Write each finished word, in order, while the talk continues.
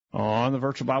On the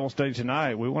virtual Bible study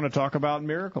tonight, we want to talk about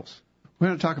miracles. We're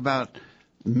going to talk about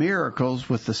miracles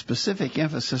with the specific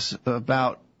emphasis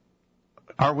about,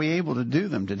 are we able to do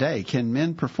them today? Can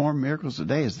men perform miracles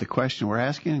today is the question we're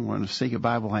asking, and we're going to seek a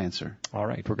Bible answer. All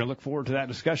right, we're going to look forward to that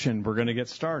discussion. We're going to get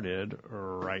started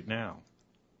right now.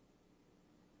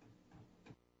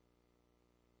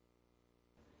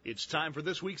 It's time for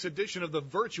this week's edition of the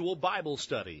Virtual Bible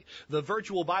Study. The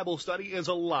Virtual Bible Study is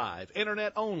a live,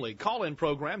 internet-only call-in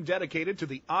program dedicated to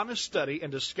the honest study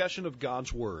and discussion of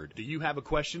God's Word. Do you have a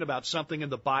question about something in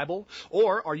the Bible?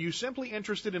 Or are you simply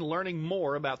interested in learning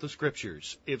more about the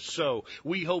Scriptures? If so,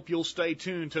 we hope you'll stay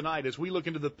tuned tonight as we look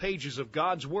into the pages of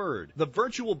God's Word. The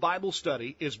Virtual Bible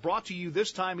Study is brought to you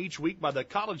this time each week by the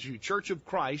College View Church of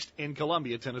Christ in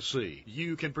Columbia, Tennessee.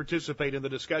 You can participate in the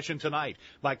discussion tonight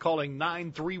by calling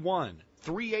 931-381-4567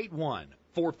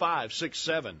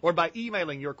 or by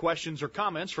emailing your questions or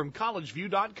comments from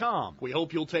collegeview.com. We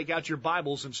hope you'll take out your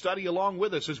Bibles and study along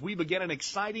with us as we begin an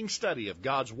exciting study of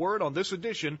God's Word on this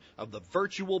edition of the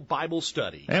Virtual Bible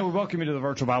Study. And we welcome you to the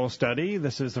Virtual Bible Study.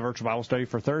 This is the Virtual Bible Study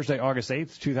for Thursday, August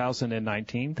 8th,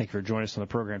 2019. Thank you for joining us on the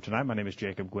program tonight. My name is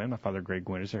Jacob Gwynn. My father, Greg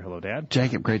Gwynn, is here. Hello, Dad.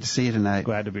 Jacob, great to see you tonight.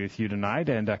 Glad to be with you tonight.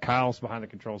 And Kyle's behind the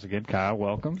controls again. Kyle,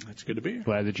 welcome. It's good to be here.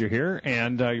 Glad that you're here.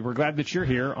 And we're glad that you're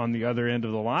here on the other end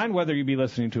of the line, whether you be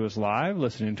listening to us live,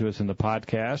 listening to us in the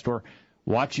podcast, or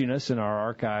watching us in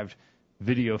our archived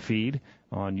video feed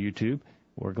on YouTube.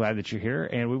 We're glad that you're here,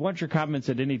 and we want your comments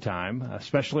at any time,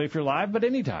 especially if you're live, but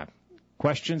anytime.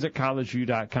 Questions at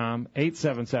collegeview.com,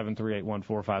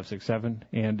 877-381-4567,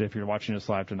 and if you're watching us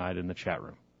live tonight in the chat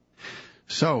room.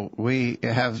 So we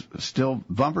have still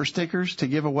bumper stickers to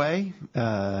give away.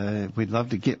 We'd love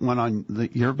to get one on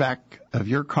your back of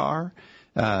your car.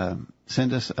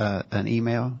 Send us an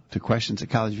email to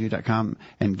questions@collegeview.com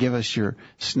and give us your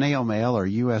snail mail or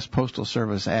U.S. Postal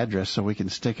Service address so we can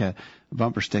stick a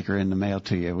bumper sticker in the mail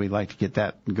to you. We'd like to get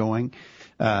that going.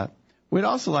 We'd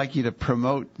also like you to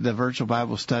promote the Virtual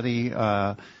Bible Study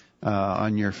on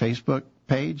your Facebook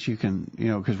page. You can,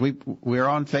 because we're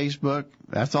on Facebook.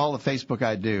 That's all the Facebook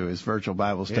I do is Virtual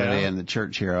Bible Study and the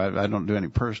church here. I don't do any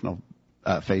personal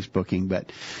Facebooking,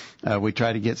 but we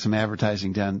try to get some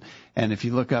advertising done. And if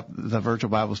you look up the Virtual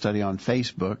Bible Study on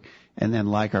Facebook and then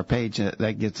like our page,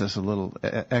 that gets us a little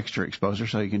extra exposure,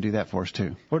 so you can do that for us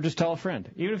too. Or just tell a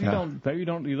friend. Even if you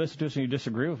you listen to us and you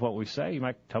disagree with what we say, you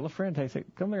might tell a friend, hey,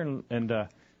 come here and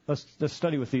let's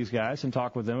study with these guys and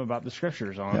talk with them about the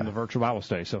Scriptures on the Virtual Bible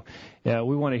Study. So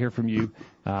we want to hear from you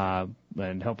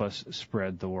and help us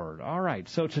spread the word. All right,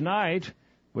 so tonight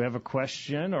we have a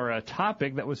question or a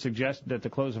topic that was suggested at the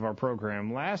close of our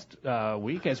program last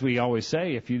week. As we always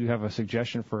say, if you have a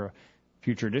suggestion for a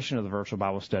future edition of the Virtual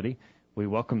Bible Study, we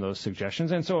welcome those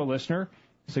suggestions. And so a listener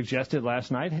suggested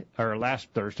last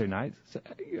Thursday night,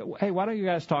 hey, why don't you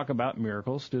guys talk about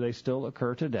miracles? Do they still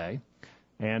occur today?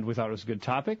 And we thought it was a good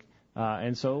topic.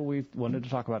 And so we wanted to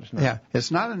talk about it tonight. Yeah,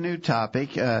 it's not a new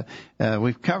topic.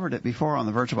 We've covered it before on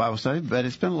the Virtual Bible Study, but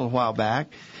it's been a little while back.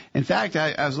 In fact,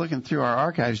 I was looking through our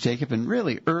archives, Jacob, and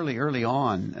really early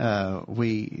on,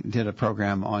 we did a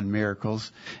program on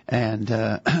miracles. And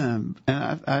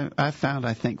I found,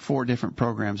 I think, 4 different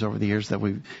programs over the years that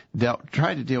we've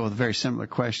tried to deal with a very similar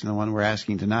question, the one we're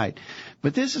asking tonight.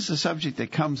 But this is a subject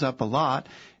that comes up a lot.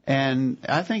 And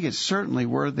I think it's certainly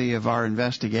worthy of our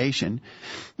investigation.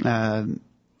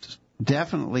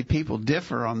 Definitely people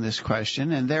differ on this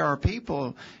question, and there are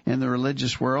people in the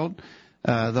religious world,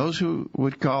 those who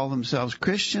would call themselves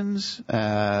Christians,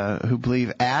 who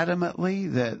believe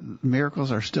adamantly that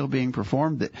miracles are still being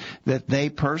performed, that they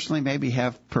personally maybe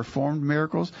have performed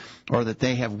miracles, or that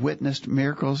they have witnessed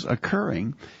miracles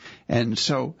occurring. And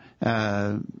so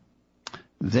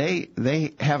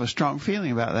they have a strong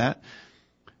feeling about that.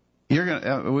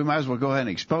 We might as well go ahead and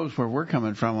expose where we're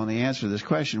coming from on the answer to this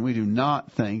question. We do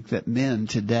not think that men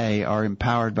today are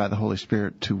empowered by the Holy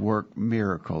Spirit to work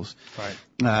miracles. Right.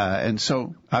 And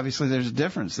so, obviously, there's a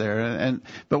difference there.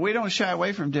 But we don't shy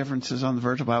away from differences on the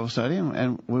Virtual Bible Study,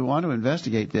 and we want to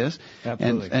investigate this.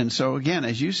 Absolutely. And so, again,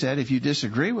 as you said, if you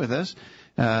disagree with us,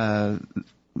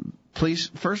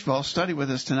 please, first of all, study with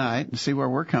us tonight and see where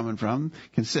we're coming from.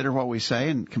 Consider what we say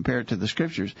and compare it to the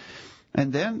Scriptures.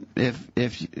 And then,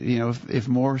 if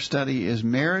more study is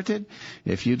merited,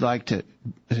 if you'd like to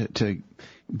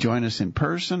join us in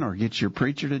person or get your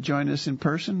preacher to join us in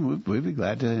person, we'd be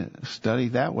glad to study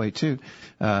that way too.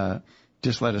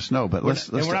 Just let us know. But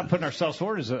we're not putting ourselves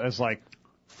forward as like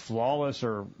flawless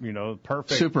or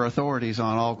perfect super authorities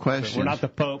on all questions. We're not the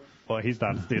Pope. Well, he's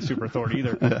not the super authority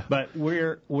either. But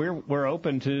we're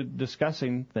open to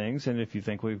discussing things, and if you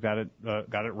think we've got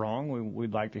it wrong,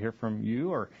 we'd like to hear from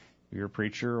you, or your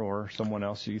preacher or someone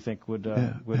else you think would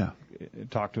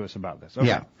talk to us about this. Okay.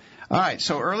 Yeah. All right.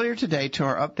 So earlier today to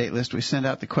our update list, we sent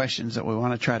out the questions that we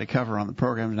want to try to cover on the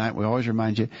program tonight. We always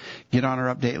remind you, get on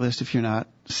our update list if you're not.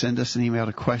 Send us an email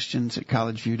to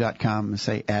questions@collegeview.com and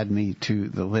say, add me to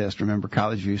the list. Remember,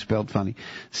 College View spelled funny.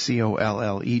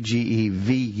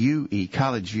 COLLEGEVUE,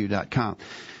 collegeview.com.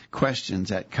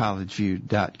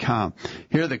 Questions@collegeview.com.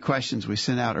 Here are the questions we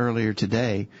sent out earlier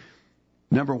today.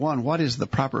 Number one, what is the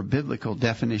proper biblical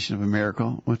definition of a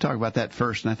miracle? We'll talk about that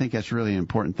first, and I think that's really an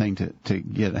important thing to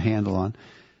get a handle on.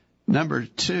 Number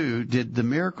two, did the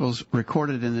miracles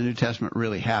recorded in the New Testament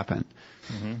really happen?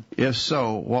 Mm-hmm. If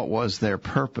so, what was their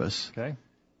purpose? Okay.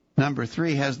 Number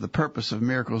three, has the purpose of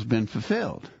miracles been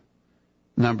fulfilled?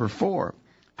 Number four,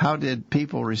 how did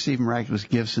people receive miraculous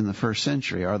gifts in the first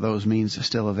century? Are those means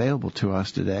still available to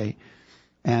us today?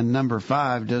 And number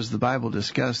five, does the Bible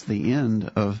discuss the end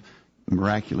of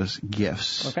miraculous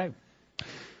gifts? Okay.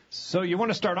 So you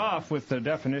want to start off with the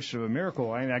definition of a miracle.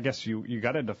 I guess you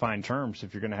got to define terms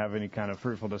if you're going to have any kind of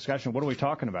fruitful discussion. What are we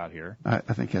talking about here? I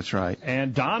think that's right.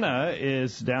 And Donna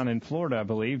is down in Florida, I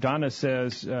believe. Donna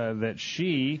says that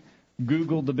she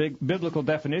Googled the biblical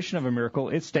definition of a miracle.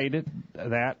 It stated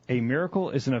that a miracle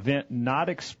is an event not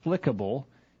explicable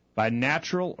by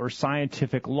natural or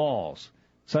scientific laws.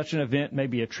 Such an event may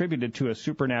be attributed to a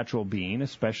supernatural being,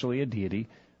 especially a deity,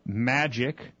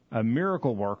 magic, a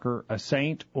miracle worker, a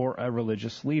saint, or a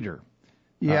religious leader.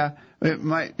 Yeah, it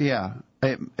might. Yeah,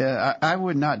 I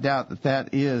would not doubt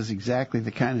that is exactly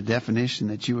the kind of definition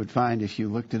that you would find if you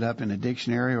looked it up in a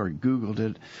dictionary or Googled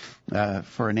it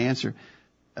for an answer.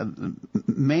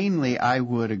 Mainly, I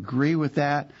would agree with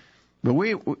that. But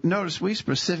we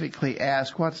specifically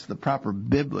ask what's the proper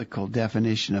biblical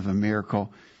definition of a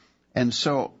miracle, and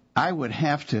so I would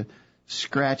have to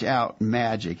scratch out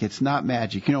magic. It's not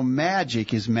magic.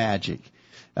 Magic is magic.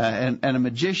 And a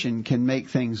magician can make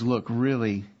things look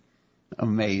really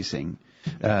amazing.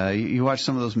 You watch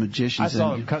some of those magicians. I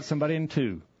saw him cut somebody in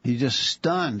two. You're just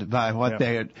stunned by what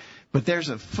they are. But there's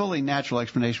a fully natural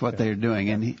explanation of what they are doing.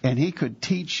 And he could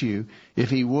teach you if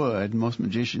he would. Most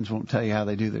magicians won't tell you how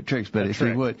they do their tricks, but if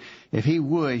he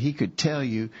would, he could tell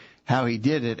you how he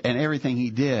did it. And everything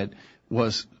he did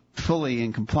was fully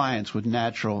in compliance with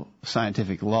natural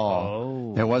scientific law.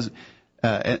 Oh. There wasn't,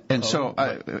 so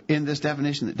in this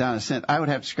definition that Donna sent, I would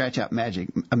have to scratch out magic.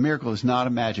 A miracle is not a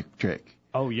magic trick.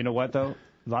 Oh, you know what though?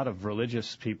 A lot of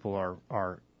religious people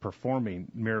are performing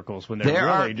miracles when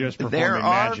they're just performing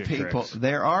magic tricks.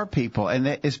 There are people, and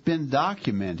it's been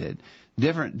documented.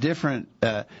 Different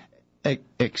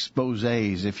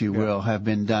exposés, if you will, have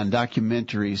been done.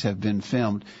 Documentaries have been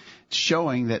filmed,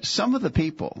 showing that some of the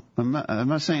people, I'm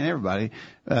not saying everybody,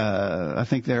 I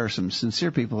think there are some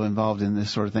sincere people involved in this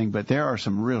sort of thing, but there are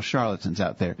some real charlatans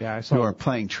out there who are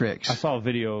playing tricks. I saw a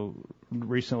video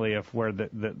recently of where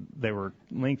they were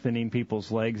lengthening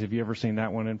people's legs. Have you ever seen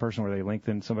that one in person where they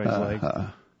lengthened somebody's legs?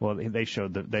 Well, they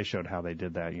showed how they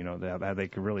did that. How they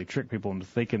could really trick people into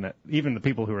thinking that even the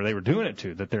people they were doing it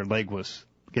to, that their leg was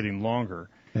getting longer.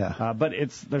 Yeah. But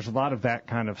there's a lot of that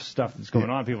kind of stuff that's going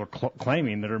on. People are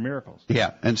claiming that are miracles.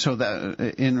 Yeah. And so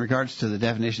that, in regards to the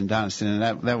definition, Donaldson,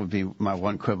 that would be my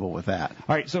one quibble with that.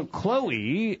 All right. So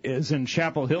Chloe is in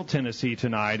Chapel Hill, Tennessee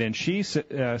tonight, and she sent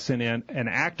in an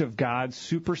act of God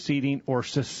superseding or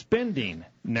suspending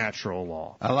natural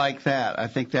law. I like that. I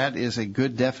think that is a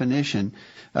good definition.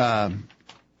 So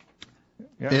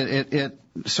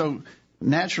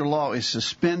natural law is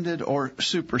suspended or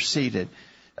superseded.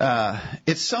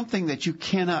 It's something that you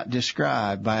cannot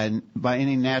describe by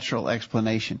any natural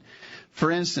explanation. For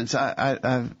instance,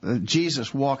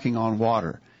 Jesus walking on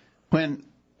water. When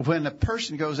a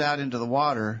person goes out into the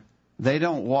water, they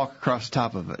don't walk across the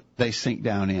top of it; they sink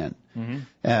down in.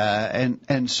 Mm-hmm.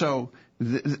 And so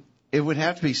it would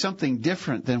have to be something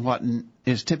different than what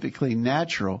is typically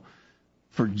natural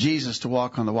for Jesus to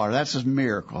walk on the water. That's a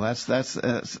miracle.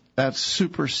 That's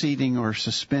superseding or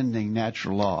suspending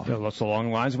natural law. That's along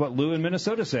the lines of what Lou in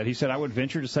Minnesota said. He said, I would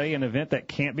venture to say an event that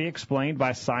can't be explained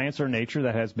by science or nature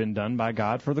that has been done by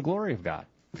God for the glory of God.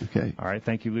 Okay. All right.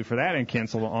 Thank you, Lou, for that. And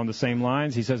Kensel on the same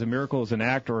lines. He says a miracle is an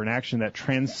act or an action that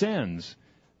transcends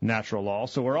natural law.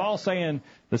 So we're all saying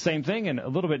the same thing in a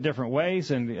little bit different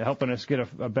ways and helping us get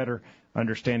a better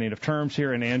understanding of terms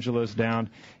here. And Angela's down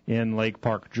in Lake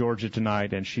Park, Georgia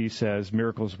tonight, and she says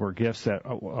miracles were gifts that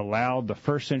allowed the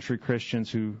first century Christians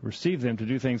who received them to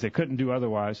do things they couldn't do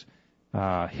otherwise,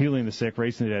 healing the sick,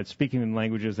 raising the dead, speaking in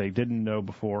languages they didn't know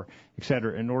before,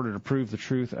 etc., in order to prove the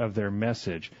truth of their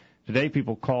message. Today,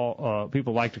 people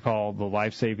like to call the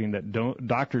life-saving that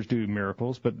doctors do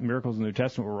miracles, but miracles in the New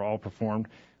Testament were all performed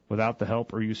without the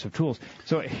help or use of tools.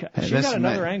 So she got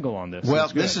another angle on this. Well,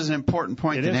 this is an important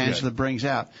point that Angela brings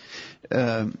out.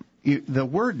 The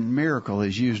word miracle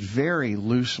is used very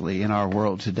loosely in our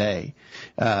world today.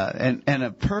 And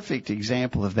a perfect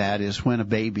example of that is when a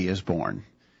baby is born.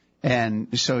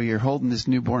 And so you're holding this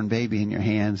newborn baby in your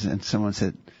hands, and someone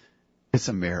said, it's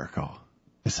a miracle.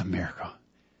 It's a miracle.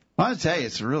 I want to tell you,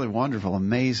 it's a really wonderful,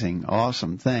 amazing,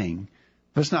 awesome thing,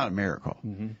 but it's not a miracle.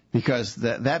 Mm-hmm. Because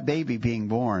that baby being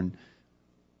born,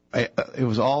 it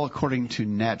was all according to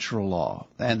natural law.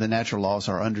 And the natural laws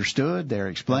are understood, they're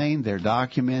explained, they're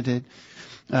documented.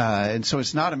 And so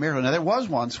it's not a miracle. Now, there was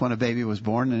once when a baby was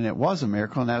born, and it was a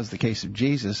miracle, and that was the case of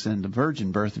Jesus and the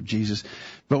virgin birth of Jesus.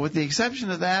 But with the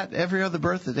exception of that, every other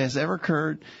birth that has ever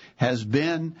occurred has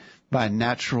been by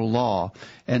natural law.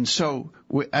 And so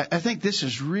I think this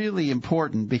is really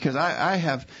important, because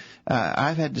I've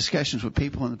had discussions with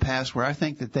people in the past where I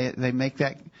think that they make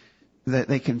that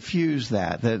they confuse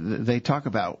that they talk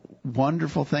about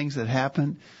wonderful things that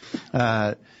happen.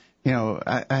 I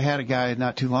had a guy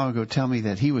not too long ago tell me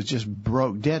that he was just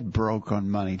dead broke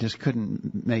on money, just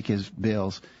couldn't make his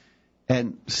bills.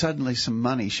 And suddenly some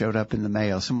money showed up in the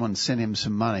mail. Someone sent him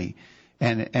some money.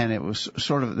 And it was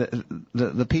sort of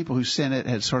the people who sent it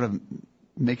had sort of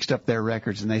mixed up their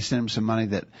records, and they sent him some money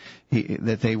that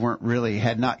they weren't really,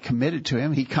 had not committed to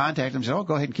him. He contacted them and said, "Oh,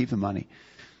 go ahead and keep the money."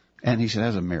 And he said,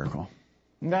 "That's a miracle."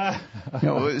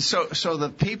 So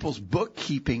the people's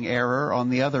bookkeeping error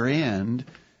on the other end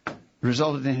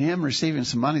resulted in him receiving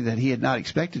some money that he had not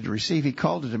expected to receive. He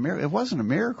called it a miracle. It wasn't a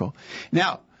miracle.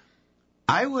 Now,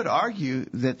 I would argue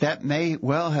that may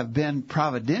well have been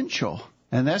providential,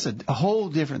 and that's a whole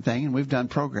different thing. And we've done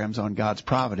programs on God's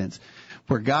providence,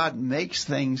 where God makes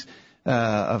things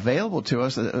available to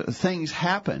us. Things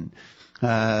happen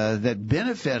that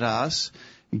benefit us.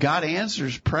 God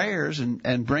answers prayers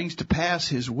and brings to pass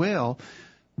His will,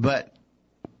 but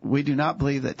we do not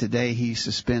believe that today He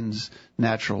suspends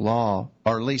natural law,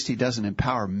 or at least He doesn't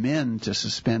empower men to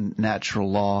suspend natural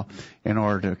law in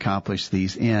order to accomplish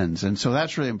these ends. And so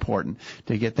that's really important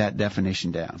to get that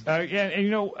definition down.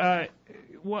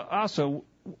 Well, also,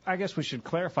 I guess we should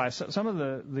clarify some of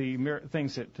the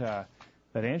things that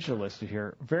Angela listed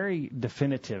here. Very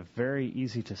definitive, very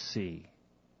easy to see.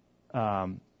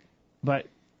 But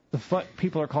what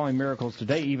people are calling miracles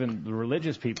today, even the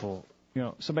religious people,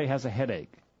 somebody has a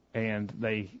headache and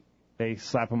they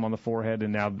slap them on the forehead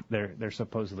and now they're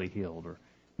supposedly healed, or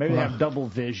maybe they have double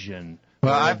vision.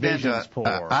 Well,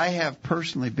 I have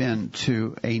personally been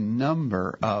to a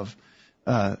number of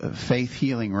faith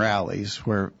healing rallies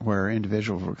where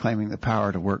individuals were claiming the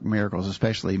power to work miracles,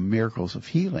 especially miracles of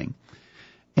healing,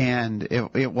 and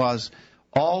it was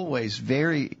always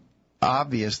very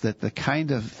obvious that the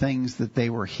kind of things that they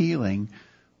were healing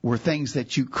were things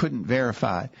that you couldn't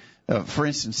verify. For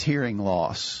instance, hearing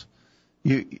loss.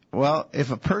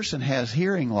 If a person has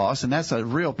hearing loss, and that's a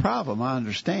real problem, I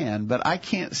understand, but I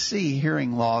can't see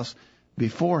hearing loss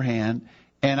beforehand,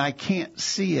 and I can't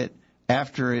see it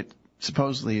after it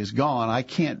supposedly is gone. I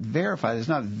can't verify. It's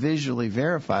not visually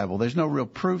verifiable. There's no real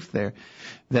proof there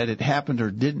that it happened or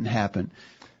didn't happen.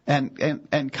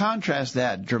 And contrast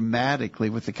that dramatically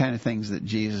with the kind of things that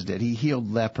Jesus did. He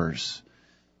healed lepers.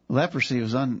 Leprosy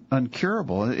was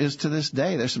uncurable. It is to this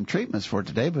day. There's some treatments for it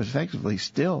today, but effectively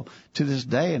still to this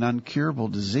day an uncurable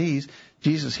disease.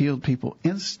 Jesus healed people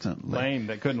instantly. Lame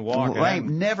that couldn't walk.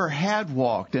 Lame never had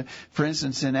walked. For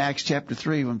instance, in Acts chapter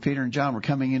 3, when Peter and John were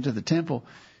coming into the temple,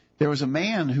 there was a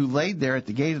man who laid there at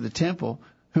the gate of the temple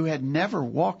who had never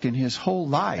walked in his whole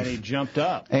life. And he jumped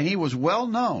up. And he was well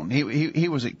known. He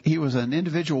was an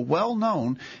individual well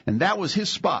known, and that was his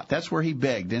spot. That's where he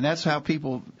begged. And that's how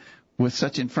people with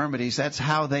such infirmities, that's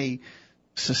how they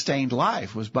sustained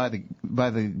life, was by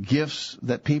the gifts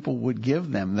that people would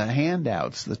give them, the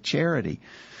handouts, the charity.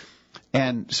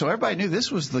 And so everybody knew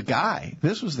this was the guy.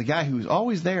 This was the guy who was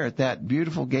always there at that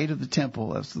beautiful gate of the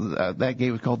temple. That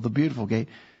gate was called the Beautiful Gate.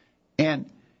 And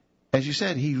as you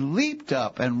said, he leaped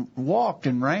up and walked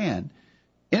and ran.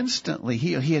 Instantly,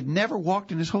 he had never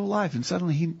walked in his whole life, and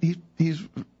suddenly he's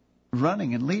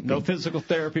running and leaping. No physical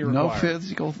therapy required. No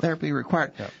physical therapy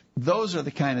required. Yep. Those are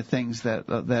the kind of things that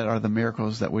are the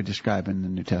miracles that we describe in the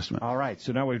New Testament. All right,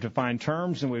 so now we've defined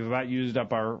terms, and we've about used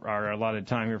up our allotted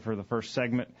time here for the first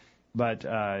segment. But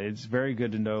it's very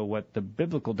good to know what the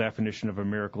biblical definition of a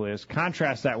miracle is.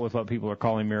 Contrast that with what people are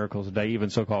calling miracles today. Even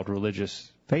so-called religious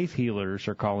faith healers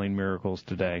are calling miracles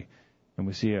today. And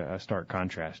we see a stark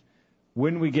contrast.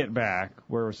 When we get back,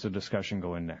 where is the discussion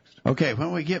going next? Okay,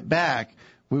 when we get back,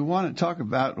 we want to talk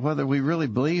about whether we really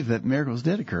believe that miracles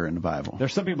did occur in the Bible.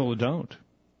 There's some people who don't.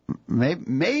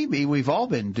 maybe we've all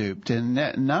been duped, and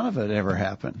none of it ever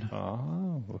happened.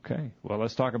 Oh, okay. Well,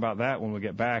 let's talk about that when we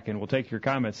get back, and we'll take your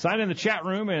comments. Sign in the chat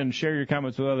room and share your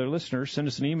comments with other listeners. Send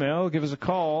us an email. Give us a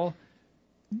call.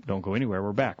 Don't go anywhere.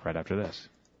 We're back right after this.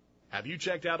 Have you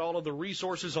checked out all of the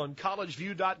resources on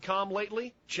collegeview.com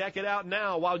lately? Check it out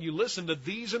now while you listen to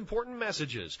these important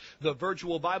messages. The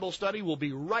virtual Bible study will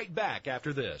be right back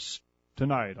after this.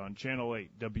 Tonight on Channel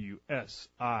 8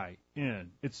 WSIN,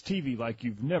 it's TV like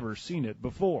you've never seen it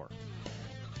before.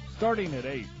 Starting at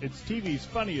 8, it's TV's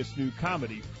funniest new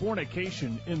comedy,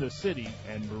 Fornication in the City,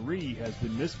 and Marie has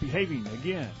been misbehaving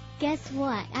again. Guess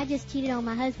what? I just cheated on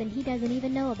my husband. He doesn't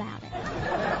even know about it.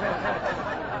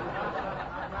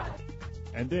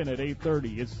 And then at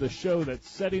 8:30, it's the show that's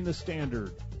setting the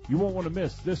standard. You won't want to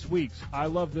miss this week's I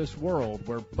Love This World,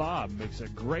 where Bob makes a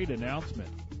great announcement.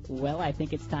 Well, I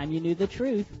think it's time you knew the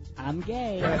truth. I'm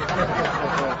gay.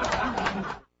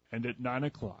 And at 9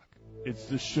 o'clock, it's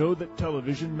the show that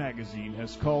Television Magazine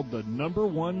has called the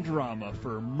 #1 drama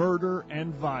for murder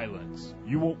and violence.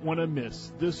 You won't want to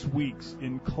miss this week's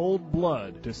In Cold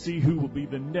Blood to see who will be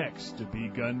the next to be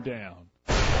gunned down.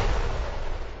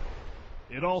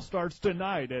 It all starts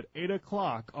tonight at 8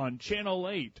 o'clock on Channel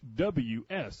 8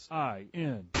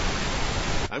 WSIN.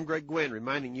 I'm Greg Gwynn,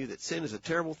 reminding you that sin is a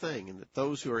terrible thing and that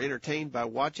those who are entertained by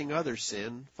watching others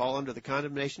sin fall under the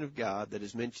condemnation of God that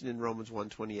is mentioned in Romans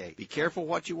 1:28. Be careful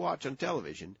what you watch on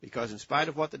television, because in spite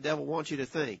of what the devil wants you to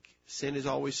think, sin is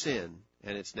always sin,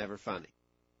 and it's never funny.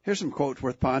 Here's some quotes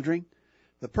worth pondering.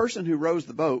 The person who rows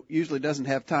the boat usually doesn't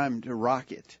have time to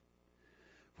rock it.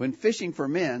 When fishing for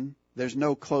men, there's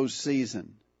no closed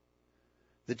season.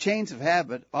 The chains of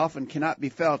habit often cannot be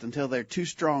felt until they're too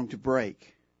strong to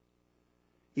break.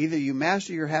 Either you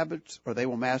master your habits or they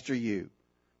will master you.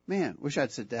 Man, wish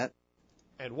I'd said that.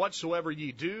 And whatsoever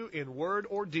ye do in word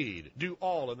or deed, do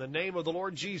all in the name of the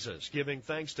Lord Jesus, giving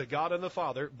thanks to God and the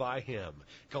Father by him.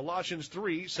 Colossians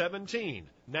 3:17.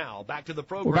 Now, back to the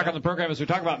program. We're back on the program as we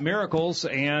talk about miracles,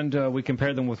 and we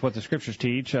compare them with what the Scriptures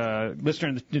teach. Listener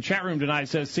in the chat room tonight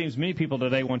says, seems many people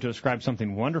today want to ascribe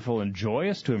something wonderful and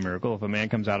joyous to a miracle. If a man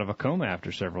comes out of a coma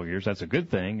after several years, that's a good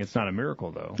thing. It's not a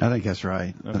miracle, though. I think that's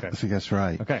right. Okay. I think that's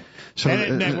right. Okay. So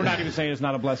and we're not even saying it's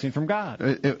not a blessing from God.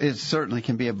 It certainly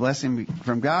can be a blessing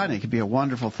from God, and it can be a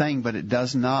wonderful thing, but it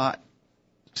does not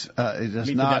meet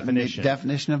the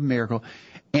definition of miracle.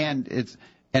 And it's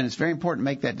very important to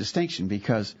make that distinction,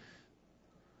 because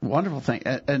wonderful thing,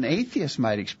 an atheist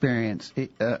might experience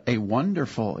a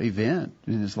wonderful event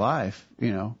in his life.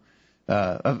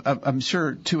 I'm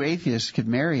sure two atheists could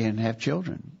marry and have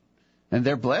children, and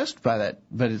they're blessed by that,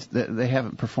 but they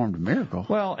haven't performed a miracle.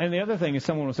 Well, and the other thing is,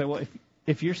 someone will say, well,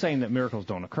 if you're saying that miracles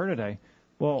don't occur today,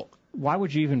 well, why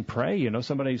would you even pray?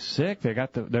 Somebody's sick,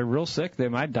 they're real sick, they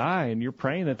might die, and you're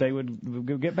praying that they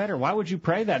would get better. Why would you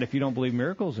pray that if you don't believe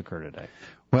miracles occur today?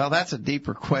 Well, that's a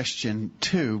deeper question,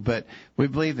 too, but we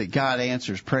believe that God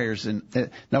answers prayers. In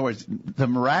other words, the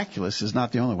miraculous is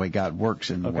not the only way God works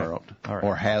in the world,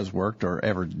 or has worked, or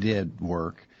ever did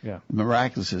work. Yeah.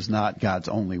 Miraculous is not God's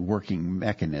only working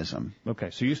mechanism. Okay,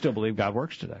 so you still believe God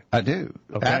works today? I do.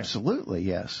 Okay. Absolutely,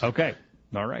 yes. Okay.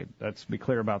 All right. Let's be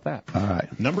clear about that. All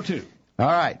right. Number 2. All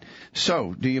right.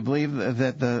 So, do you believe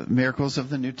that the miracles of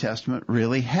the New Testament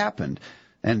really happened?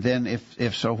 And then,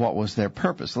 if so, what was their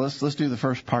purpose? Let's do the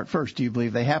first part first. Do you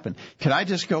believe they happened? Can I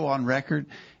just go on record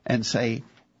and say,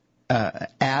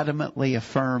 adamantly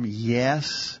affirm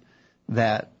yes,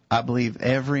 that I believe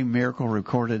every miracle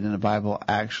recorded in the Bible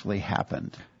actually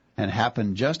happened, and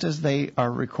happened just as they are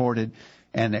recorded,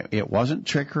 and it wasn't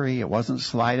trickery, it wasn't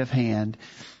sleight of hand.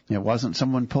 It wasn't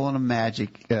someone pulling a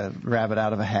magic rabbit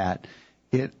out of a hat.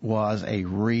 It was a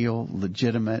real,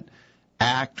 legitimate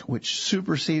act which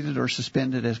superseded or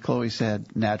suspended, as Chloe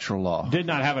said, natural law. Did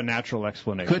not have a natural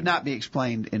explanation. Could not be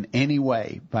explained in any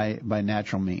way by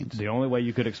natural means. The only way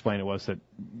you could explain it was that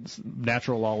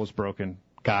natural law was broken.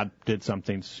 God did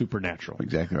something supernatural.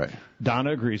 Exactly right.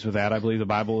 Donna agrees with that. I believe the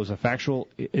Bible is factual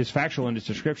in its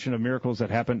description of miracles that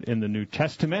happened in the New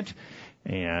Testament.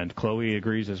 And Chloe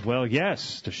agrees as well.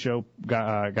 Yes, to show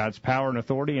God's power and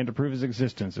authority and to prove his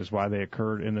existence is why they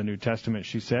occurred in the New Testament,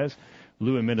 she says.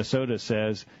 Lou in Minnesota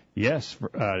says, yes,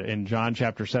 in John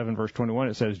chapter 7, verse 21,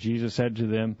 it says, Jesus said to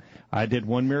them, I did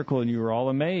one miracle and you were all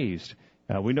amazed.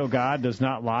 We know God does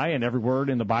not lie, and every word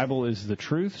in the Bible is the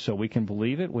truth, so we can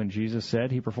believe it when Jesus said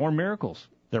he performed miracles.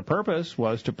 Their purpose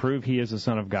was to prove he is the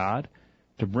Son of God,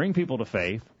 to bring people to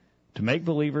faith, to make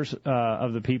believers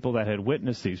of the people that had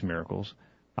witnessed these miracles,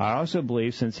 I also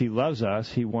believe since he loves us,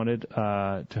 he wanted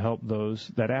to help those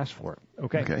that ask for it.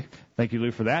 Okay. Thank you,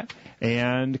 Lou, for that.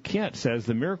 And Kent says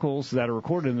the miracles that are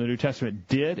recorded in the New Testament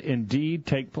did indeed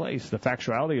take place. The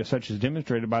factuality of such is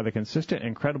demonstrated by the consistent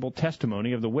and credible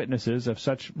testimony of the witnesses of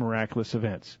such miraculous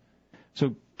events.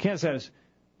 So Kent says,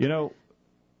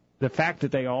 the fact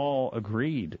that they all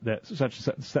agreed that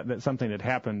that something had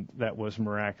happened that was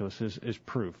miraculous is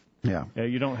proof. Yeah.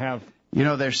 You don't have.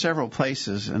 There's several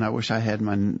places, and I wish I had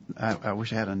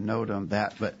a note on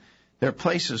that, but there are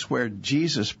places where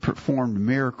Jesus performed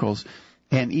miracles,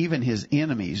 and even his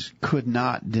enemies could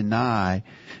not deny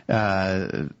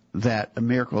that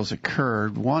miracles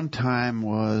occurred. One time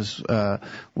was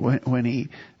when he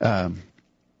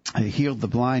healed the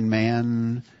blind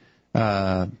man.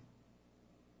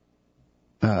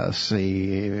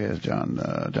 See,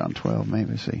 John 12,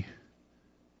 maybe see.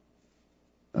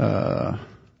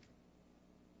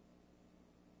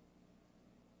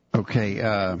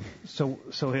 Okay.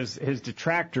 So his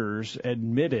detractors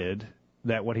admitted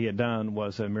that what he had done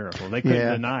was a miracle. They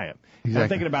couldn't deny it. Exactly. I'm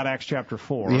thinking about Acts chapter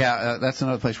 4. Yeah, that's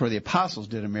another place where the apostles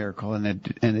did a miracle, and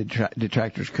the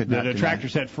detractors could not. The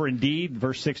detractors said, "For indeed,"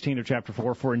 verse 16 of chapter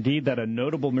 4, "For indeed that a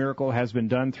notable miracle has been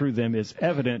done through them is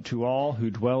evident to all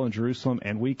who dwell in Jerusalem,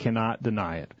 and we cannot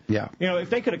deny it." Yeah. If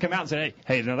they could have come out and said,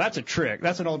 "Hey, no, that's a trick.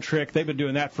 That's an old trick. They've been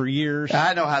doing that for years."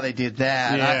 I know how they did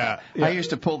that. Yeah. I used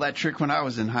to pull that trick when I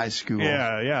was in high school.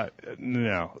 Yeah.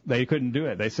 No, they couldn't do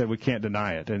it. They said we can't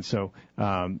deny it, and so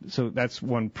that's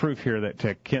one proof here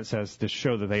that Kent says to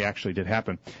show that they actually did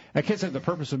happen. Kent said the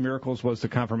purpose of miracles was the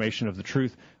confirmation of the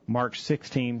truth. Mark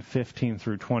 16:15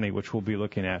 through 20, which we'll be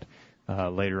looking at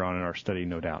later on in our study,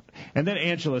 no doubt. And then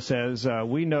Angela says,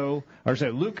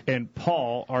 Luke and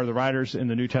Paul are the writers in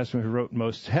the New Testament who wrote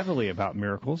most heavily about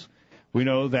miracles. We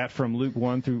know that from Luke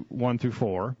 1 through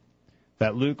 4,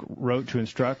 that Luke wrote to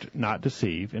instruct, not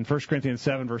deceive. In 1 Corinthians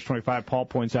 7, verse 25, Paul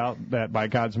points out that by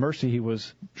God's mercy he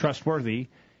was trustworthy,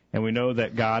 and we know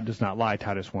that God does not lie,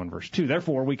 Titus 1, verse 2.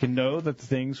 Therefore, we can know that the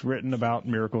things written about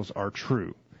miracles are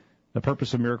true. The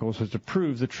purpose of miracles is to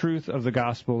prove the truth of the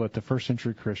gospel that the first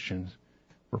century Christians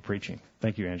were preaching.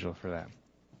 Thank you, Angela, for that.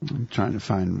 I'm trying to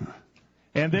find...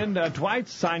 And then Dwight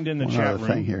signed in the chat room.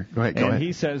 Thing here. Go ahead.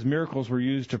 He says miracles were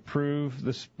used to prove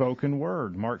the spoken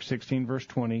word. Mark 16, verse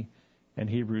 20, and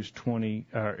Hebrews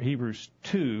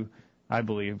 2, I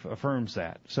believe, affirms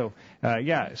that. So,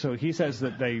 so he says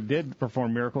that they did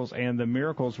perform miracles, and the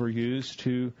miracles were used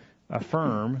to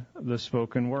affirm the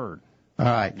spoken word. All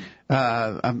right.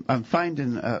 I'm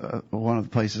finding one of the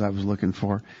places I was looking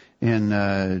for.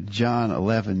 In John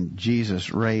 11,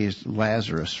 Jesus raised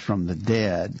Lazarus from the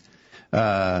dead.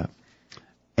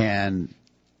 And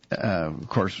of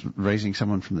course, raising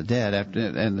someone from the dead,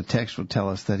 and the text would tell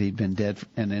us that he'd been dead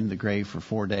and in the grave for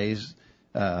 4 days,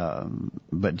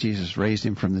 but Jesus raised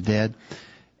him from the dead.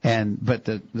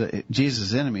 But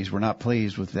Jesus' enemies were not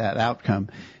pleased with that outcome,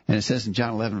 and it says in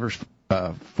John 11, verse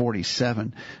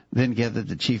 47, then gathered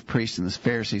the chief priests and the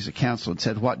Pharisees a council and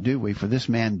said, "What do we? For this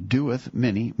man doeth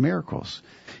many miracles.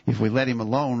 If we let him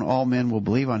alone, all men will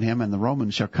believe on him, and the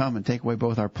Romans shall come and take away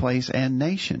both our place and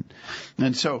nation."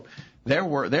 And so their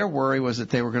worry was that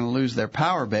they were going to lose their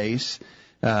power base,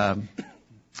 but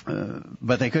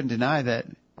they couldn't deny that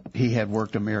he had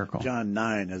worked a miracle. John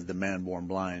 9 is the man born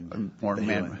blind.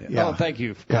 Yeah. Oh, thank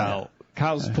you, Kyle.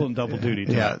 Kyle's pulling double duty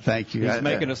tonight. Yeah, thank you. He's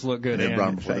making us look good. They brought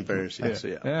him before the Pharisees.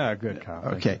 Yeah, good,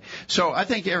 Kyle. Okay. So I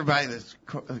think everybody that's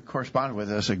corresponded with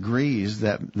us agrees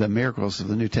that the miracles of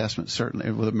the New Testament,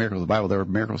 certainly, well, the miracles of the Bible, there were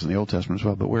miracles in the Old Testament as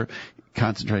well, but we're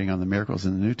concentrating on the miracles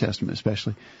in the New Testament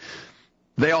especially.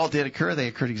 They all did occur. They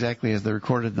occurred exactly as they're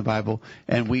recorded in the Bible,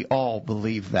 and we all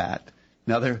believe that.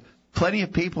 Now, there are plenty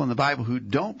of people in the Bible who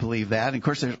don't believe that. And, of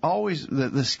course, there's always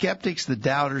the skeptics, the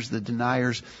doubters, the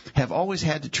deniers have always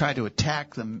had to try to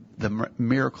attack the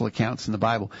miracle accounts in the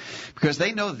Bible because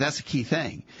they know that that's a key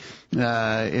thing.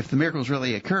 If the miracles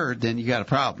really occurred, then you got a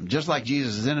problem. Just like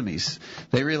Jesus' enemies.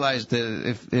 They realized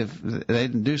that if they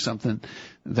didn't do something,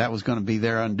 that was going to be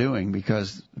their undoing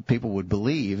because people would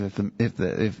believe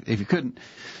if you couldn't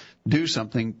do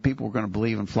something, people were going to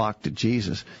believe and flock to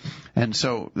Jesus. And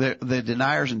so the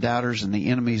deniers and doubters and the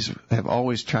enemies have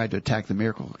always tried to attack the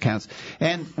miracle accounts.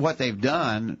 And what they've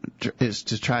done is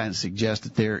to try and suggest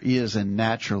that there is a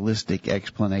naturalistic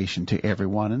explanation to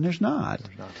everyone, and there's not.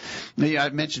 I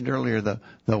mentioned earlier the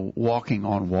walking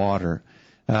on water.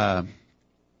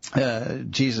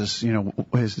 Jesus,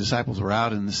 his disciples were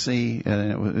out in the sea,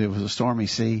 and it was a stormy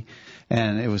sea,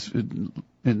 and it was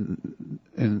in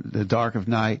the dark of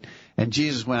night, and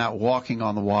Jesus went out walking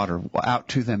on the water, out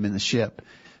to them in the ship.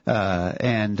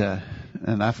 And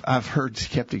I've heard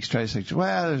skeptics try to say,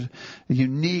 well, there's a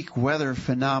unique weather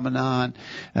phenomenon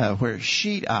where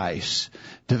sheet ice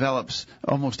develops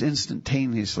almost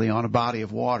instantaneously on a body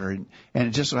of water, and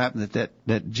it just so happened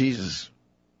that Jesus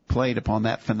played upon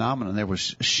that phenomenon. There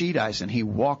was sheet ice, and he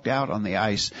walked out on the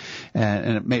ice,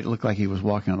 and it made it look like he was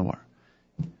walking on the water.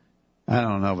 I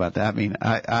don't know about that. I mean,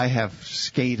 I have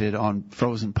skated on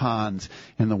frozen ponds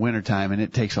in the wintertime, and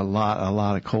it takes a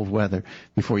lot of cold weather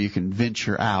before you can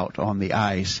venture out on the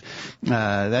ice.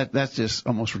 That's just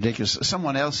almost ridiculous.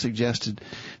 Someone else suggested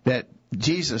that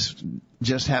Jesus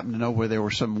just happened to know where there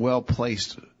were some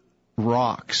well-placed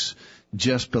rocks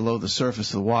just below the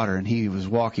surface of the water, and he was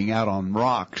walking out on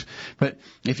rocks. But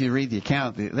if you read the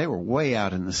account, they were way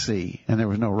out in the sea, and there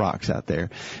was no rocks out there.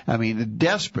 I mean,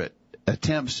 desperate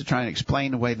attempts to try and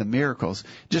explain away the miracles,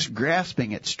 just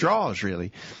grasping at straws,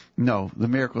 really. No, the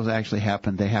miracles actually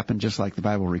happened. They happened just like the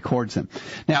Bible records them.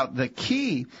 Now, the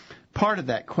key part of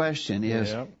that question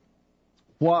is,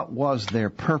 what was their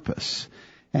purpose?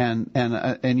 And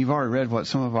you've already read what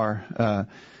some of our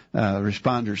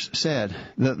responders said.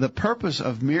 The purpose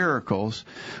of miracles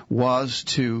was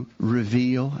to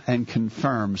reveal and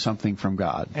confirm something from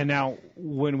God. And now,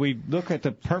 when we look at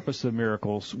the purpose of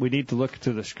miracles, we need to look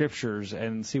to the Scriptures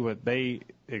and see what they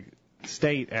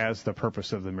state as the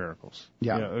purpose of the miracles.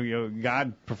 Yeah.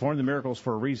 God performed the miracles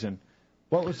for a reason.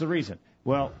 What was the reason?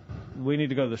 Well, we need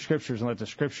to go to the Scriptures and let the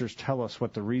Scriptures tell us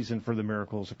what the reason for the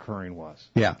miracles occurring was.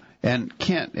 Yeah. And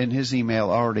Kent, in his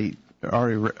email, already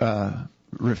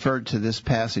referred to this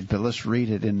passage, but let's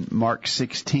read it in Mark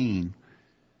 16.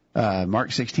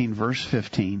 Mark 16, verse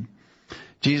 15.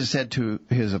 Jesus said to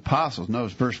his apostles,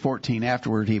 notice verse 14,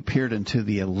 afterward he appeared unto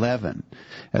the 11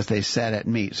 as they sat at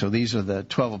meat. So these are the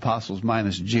 12 apostles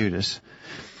minus Judas.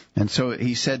 And so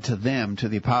he said to them, to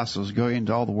the apostles, go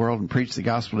into all the world and preach the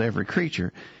gospel to every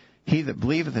creature. He that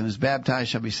believeth and is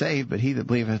baptized shall be saved, but he that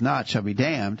believeth not shall be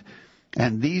damned.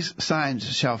 And these signs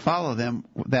shall follow them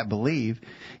that believe.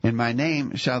 In my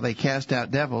name shall they cast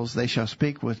out devils. They shall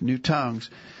speak with new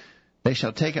tongues. They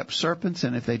shall take up serpents,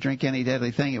 and if they drink any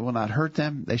deadly thing, it will not hurt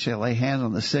them. They shall lay hands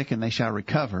on the sick, and they shall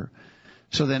recover.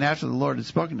 So then after the Lord had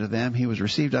spoken to them, he was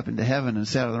received up into heaven and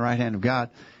sat on the right hand of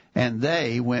God. And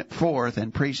they went forth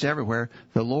and preached everywhere,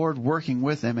 the Lord working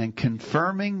with them and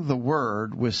confirming the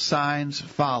word with signs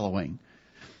following.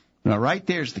 Now, right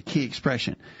there's the key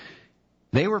expression.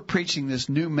 They were preaching this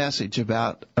new message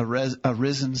about a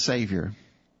risen Savior.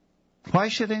 Why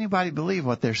should anybody believe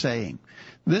what they're saying?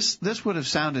 This would have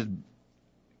sounded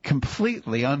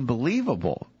completely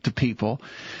unbelievable to people,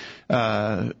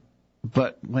 but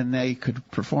when they could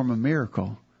perform a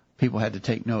miracle, people had to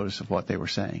take notice of what they were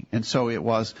saying. And so it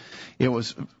was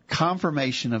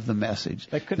confirmation of the message.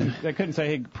 They couldn't say,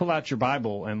 hey, pull out your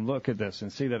Bible and look at this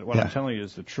and see that what I'm telling you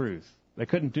is the truth. They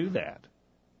couldn't do that.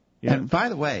 And by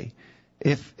the way,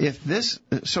 if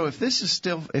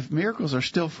miracles are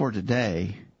still for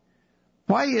today,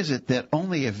 why is it that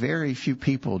only a very few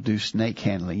people do snake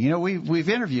handling? You know, we've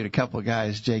interviewed a couple of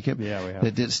guys, Jacob, we have,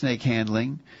 that did snake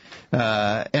handling,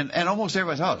 and almost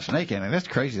everybody's, snake handling, that's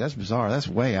crazy, that's bizarre, that's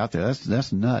way out there,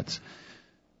 that's nuts.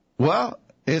 Well,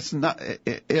 it's not.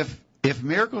 If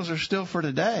miracles are still for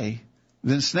today,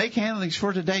 then snake handling's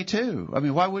for today too. I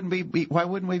mean, why wouldn't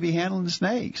we be handling the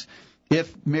snakes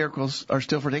if miracles are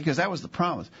still for today? Because that was the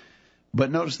promise.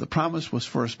 But notice the promise was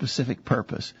for a specific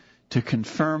purpose, to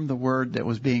confirm the word that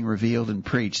was being revealed and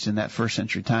preached in that first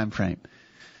century time frame.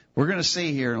 We're going to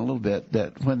see here in a little bit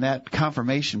that when that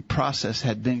confirmation process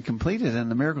had been completed and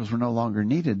the miracles were no longer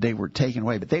needed, they were taken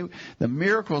away. But the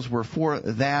miracles were for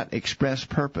that express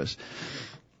purpose.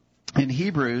 In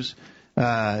Hebrews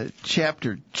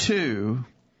chapter 2,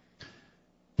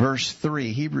 verse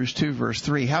 3, Hebrews 2, verse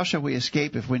 3, how shall we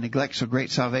escape if we neglect so great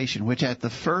salvation, which at the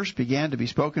first began to be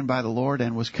spoken by the Lord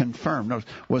and was confirmed? Notice,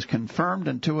 was confirmed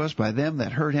unto us by them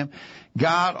that heard him,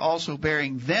 God also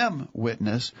bearing them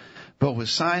witness, but with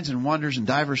signs and wonders and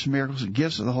divers miracles and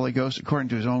gifts of the Holy Ghost according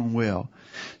to his own will.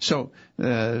 So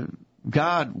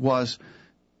God was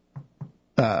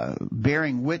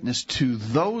bearing witness to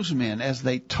those men as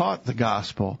they taught the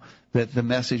gospel that the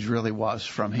message really was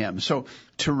from him. So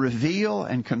to reveal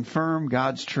and confirm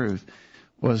God's truth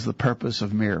was the purpose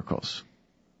of miracles.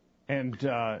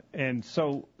 And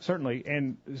so certainly,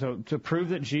 and so to prove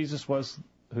that Jesus was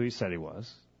who he said he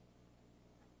was,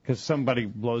 because somebody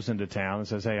blows into town and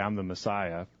says, hey, I'm the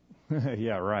Messiah.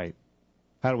 Yeah, right.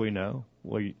 How do we know?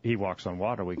 Well, he walks on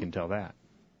water. We can tell that.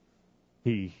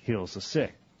 He heals the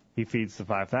sick. He feeds the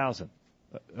 5,000.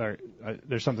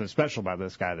 There's something special about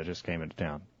this guy that just came into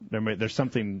town. There's some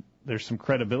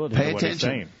credibility to what he's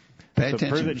saying. Pay attention.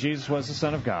 To prove that Jesus was the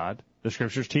Son of God, The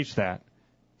Scriptures teach that.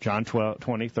 John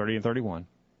 20, 30, and 31.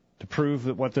 To prove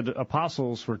that what the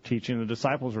apostles were teaching, the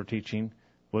disciples were teaching,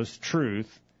 was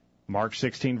truth. Mark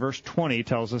 16, verse 20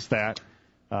 tells us that.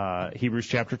 Hebrews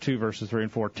chapter 2, verses 3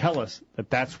 and 4 tell us that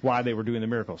that's why they were doing the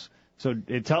miracles. So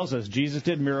it tells us Jesus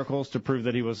did miracles to prove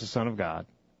that he was the Son of God,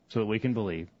 so that we can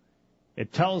believe.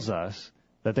 It tells us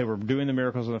that they were doing the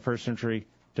miracles in the first century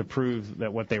to prove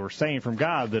that what they were saying from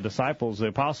God, the disciples, the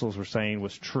apostles were saying,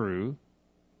 was true.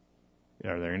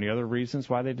 Are there any other reasons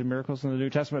why they did miracles in the New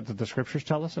Testament that the Scriptures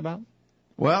tell us about?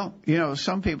 Well,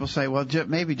 some people say, well,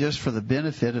 maybe just for the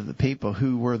benefit of the people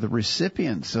who were the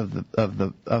recipients of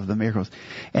the miracles.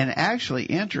 And actually,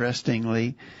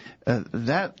 interestingly,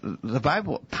 that the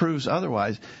Bible proves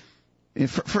otherwise.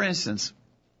 For instance,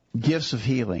 gifts of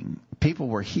healing. People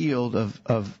were healed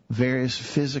of various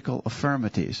physical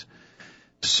infirmities.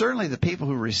 Certainly, the people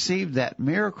who received that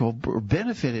miracle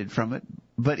benefited from it.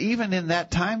 But even in that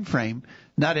time frame,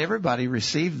 not everybody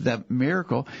received that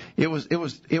miracle. It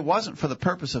wasn't for the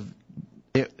purpose of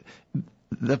it.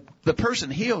 The person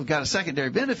healed got a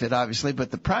secondary benefit, obviously, but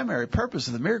the primary purpose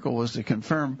of the miracle was to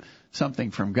confirm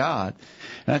something from God.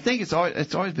 And I think it's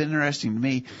always been interesting to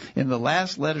me in the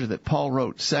last letter that Paul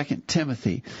wrote, 2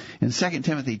 Timothy, in 2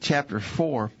 Timothy chapter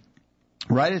 4,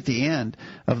 right at the end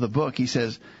of the book, he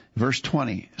says, verse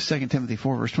 20, 2 Timothy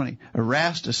 4, verse 20,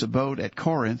 Erastus abode at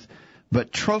Corinth,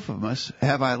 but Trophimus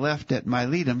have I left at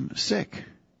Miletum sick.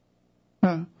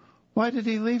 Why did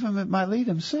he leave him at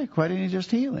Miletum sick? Why didn't he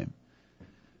just heal him?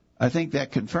 I think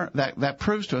that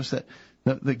proves to us that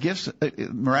the gifts,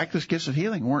 miraculous gifts of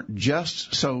healing, weren't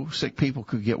just so sick people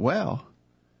could get well.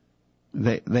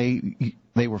 They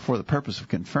were for the purpose of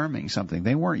confirming something.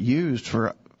 They weren't used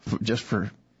just for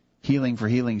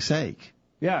healing's sake.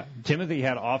 Yeah, Timothy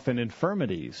had often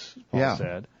infirmities, Paul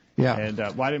said. Yeah. And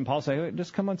why didn't Paul say, hey,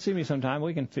 just come and see me sometime?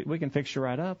 We can fix you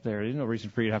right up there. There's no reason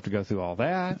for you to have to go through all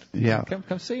that. Yeah.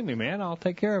 Come see me, man. I'll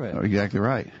take care of it. Exactly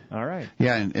right. All right.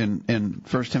 Yeah, in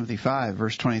 1 Timothy 5,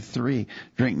 verse 23,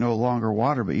 drink no longer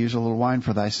water, but use a little wine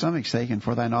for thy stomach's sake and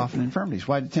for thine often infirmities.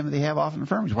 Why did Timothy have often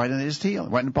infirmities? Why didn't they just heal?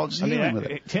 Why didn't Paul just heal him with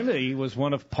it? Timothy was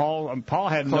one of Paul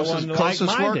had closest, no one closest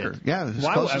like-minded. worker. Yeah, his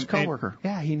closest co-worker.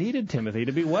 Yeah, he needed Timothy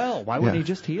to be well. Why wouldn't he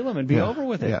just heal him and be over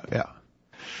with it? Yeah.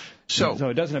 So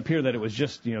it doesn't appear that it was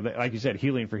just, like you said,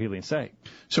 healing for healing's sake.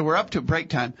 So we're up to break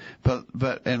time,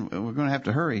 but and we're going to have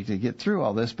to hurry to get through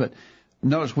all this. But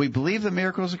notice, we believe the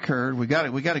miracles occurred. We got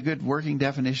a good working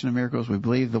definition of miracles. We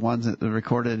believe the ones that are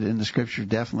recorded in the Scripture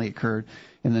definitely occurred.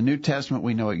 In the New Testament,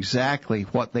 we know exactly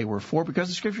what they were for because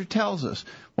the Scripture tells us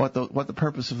what the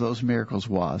purpose of those miracles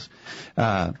was.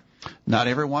 Not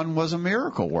everyone was a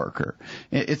miracle worker.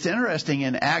 It's interesting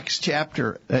in Acts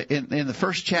chapter, in the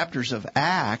first chapters of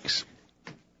Acts,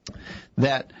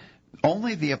 that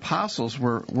only the apostles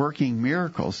were working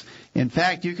miracles. In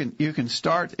fact, you can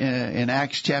start in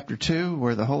Acts chapter 2,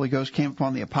 where the Holy Ghost came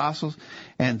upon the apostles,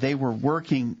 and they were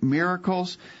working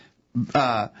miracles.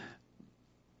 And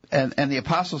the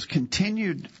apostles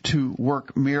continued to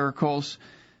work miracles.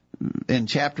 In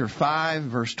chapter 5,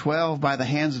 verse 12, by the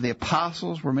hands of the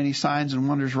apostles were many signs and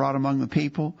wonders wrought among the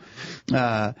people.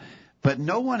 But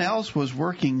no one else was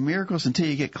working miracles until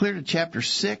you get clear to chapter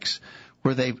 6,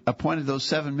 where they appointed those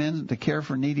 7 men to care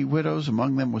for needy widows.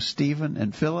 Among them was Stephen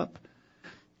and Philip.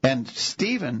 And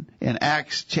Stephen, in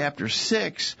Acts chapter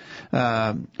 6,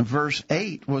 verse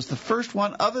 8, was the first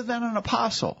one other than an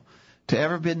apostle to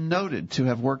ever been noted to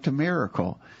have worked a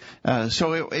miracle.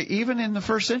 So even in the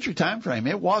first century time frame,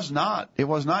 it was not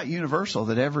universal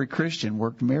that every Christian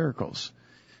worked miracles.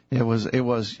 It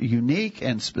was unique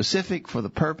and specific for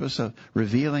the purpose of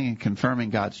revealing and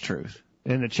confirming God's truth.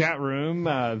 In the chat room,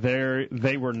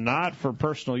 they were not for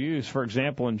personal use. For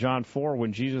example, in John 4,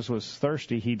 when Jesus was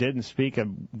thirsty, he didn't speak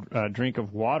a drink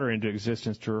of water into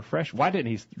existence to refresh. Why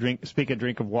didn't he speak a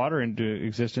drink of water into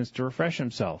existence to refresh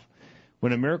himself?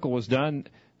 When a miracle was done,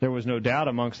 there was no doubt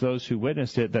amongst those who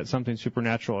witnessed it that something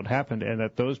supernatural had happened and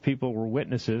that those people were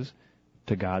witnesses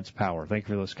to God's power. Thank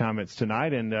you for those comments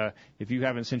tonight. And if you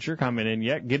haven't sent your comment in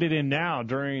yet, get it in now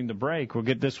during the break. We'll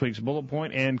get this week's bullet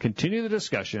point and continue the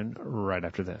discussion right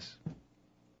after this.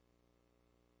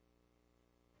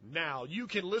 Now you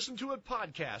can listen to a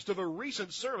podcast of a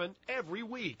recent sermon every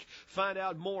week. Find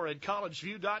out more at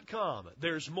collegeview.com.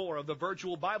 There's more of the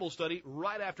virtual Bible study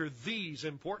right after these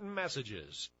important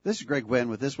messages. This is Greg Gwynn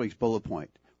with this week's bullet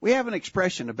point. We have an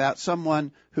expression about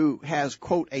someone who has,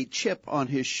 quote, a chip on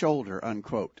his shoulder,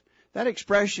 unquote. That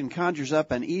expression conjures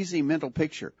up an easy mental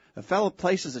picture. A fellow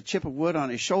places a chip of wood on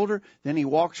his shoulder, then he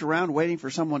walks around waiting for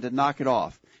someone to knock it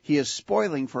off. He is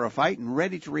spoiling for a fight and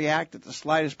ready to react at the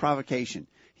slightest provocation.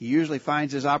 He usually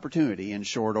finds his opportunity in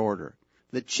short order.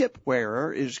 The chip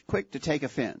wearer is quick to take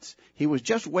offense. He was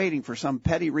just waiting for some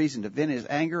petty reason to vent his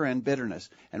anger and bitterness,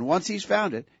 and once he's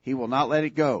found it, he will not let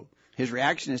it go. His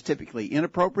reaction is typically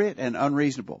inappropriate and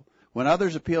unreasonable. When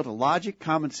others appeal to logic,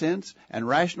 common sense, and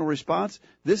rational response,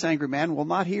 this angry man will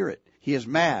not hear it. He is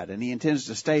mad, and he intends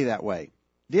to stay that way.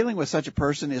 Dealing with such a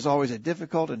person is always a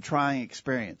difficult and trying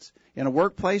experience. In a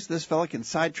workplace, this fellow can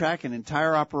sidetrack an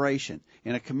entire operation.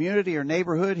 In a community or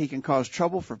neighborhood, he can cause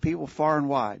trouble for people far and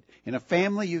wide. In a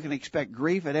family, you can expect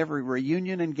grief at every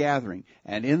reunion and gathering.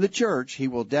 And in the church, he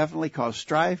will definitely cause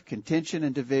strife, contention,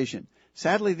 and division.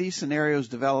 Sadly, these scenarios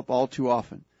develop all too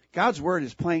often. God's word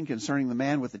is plain concerning the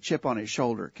man with the chip on his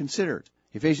shoulder. Consider it.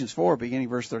 Ephesians 4, beginning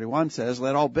verse 31 says,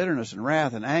 Let all bitterness and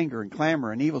wrath and anger and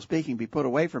clamor and evil speaking be put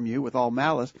away from you with all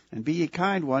malice, and be ye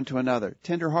kind one to another,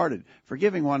 tender-hearted,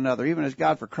 forgiving one another, even as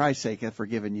God for Christ's sake hath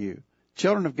forgiven you.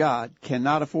 Children of God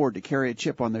cannot afford to carry a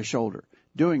chip on their shoulder.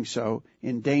 Doing so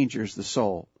endangers the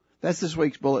soul. That's this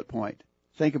week's bullet point.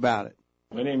 Think about it.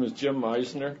 My name is Jim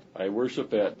Meisner. I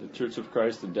worship at the Church of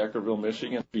Christ in Deckerville,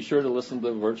 Michigan. Be sure to listen to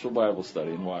the virtual Bible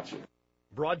study and watch it.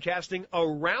 Broadcasting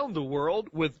around the world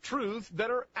with truths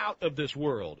that are out of this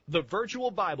world. The virtual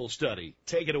Bible study.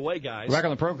 Take it away, guys. Back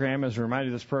on the program, as a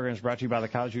reminder, this program is brought to you by the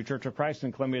College View Church of Christ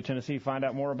in Columbia, Tennessee. Find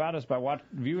out more about us by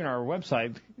viewing our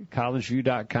website,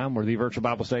 collegeview.com or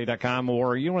thevirtualbiblestudy.com.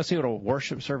 Or you want to see what a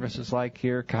worship service is like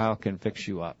here, Kyle can fix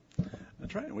you up.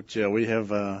 That's right. Which we have,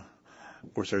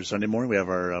 we're starting Sunday morning. We have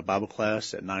our Bible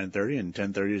class at 9:30, and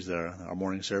 10:30 is our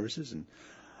morning services. And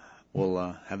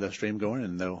we'll have that stream going,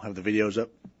 and they'll have the videos up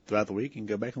throughout the week and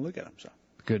go back and look at them. So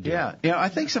good deal. Yeah. Yeah, I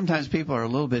think sometimes people are a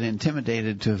little bit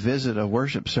intimidated to visit a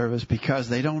worship service because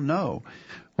they don't know.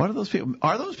 What are those people?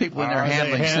 Are those people in there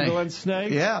handling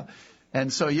snakes? Yeah.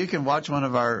 And so you can watch one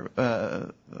of our,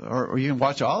 or you can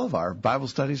watch all of our Bible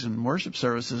studies and worship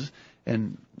services,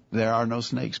 and there are no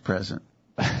snakes present.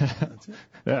 That's it.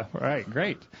 Yeah, right.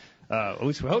 Great. At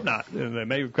least we hope not. They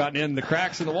may have gotten in the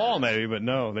cracks in the wall, maybe, but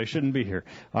no, they shouldn't be here.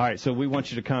 All right, so we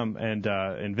want you to come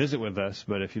and visit with us.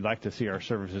 But if you'd like to see our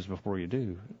services before you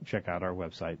do, check out our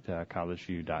website,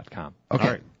 collegeview.com. Okay. All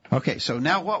right. Okay. So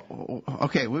now what?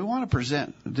 Okay, we want to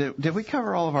present. Did we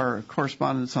cover all of our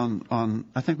correspondence on?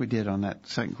 I think we did on that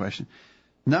second question.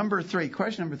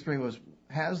 Question number 3 was: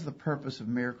 Has the purpose of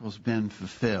miracles been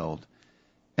fulfilled?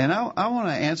 And I want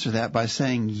to answer that by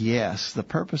saying yes, the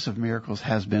purpose of miracles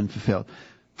has been fulfilled.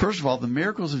 First of all, the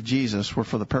miracles of Jesus were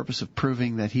for the purpose of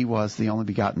proving that he was the only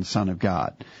begotten Son of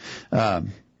God.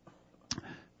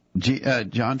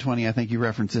 John 20, I think you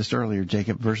referenced this earlier,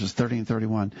 Jacob, verses 30 and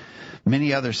 31.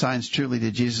 Many other signs truly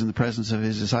did Jesus in the presence of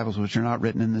his disciples, which are not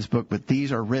written in this book, but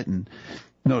these are written.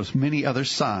 Notice, many other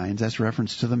signs, that's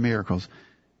reference to the miracles.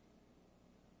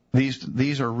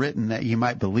 These are written that you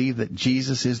might believe that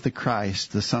Jesus is the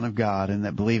Christ, the Son of God, and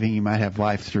that believing you might have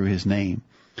life through his name.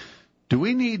 Do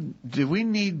we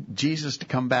need Jesus to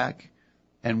come back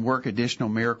and work additional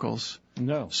miracles?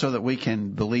 No. So that we can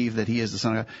believe that he is the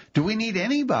Son of God? Do we need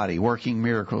anybody working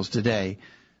miracles today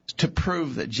to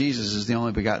prove that Jesus is the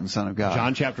only begotten Son of God?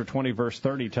 John chapter 20, verse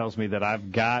 30 tells me that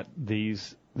I've got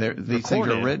these things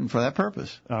are written for that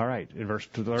purpose. All right. In verse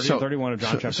 30 and 31 of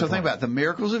John chapter 20. So think about it. The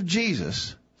miracles of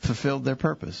Jesus fulfilled their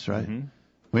purpose, right? Mm-hmm.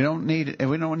 We don't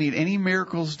need any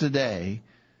miracles today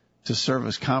to serve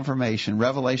as confirmation,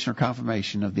 revelation or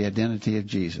confirmation of the identity of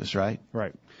Jesus, right?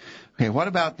 Right. Okay, what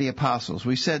about the apostles?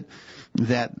 We said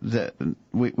that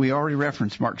we already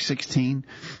referenced Mark 16,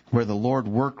 where the Lord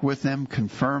worked with them,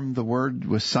 confirmed the word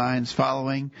with signs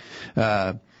following.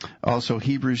 Also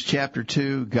Hebrews chapter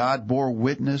 2, God bore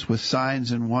witness with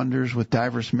signs and wonders, with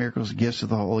diverse miracles, gifts of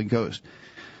the Holy Ghost.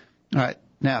 All right,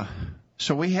 now,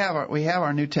 so we have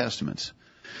our New Testaments.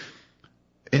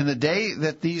 In the day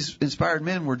that these inspired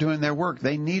men were doing their work,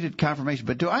 they needed confirmation.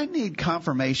 But do I need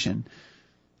confirmation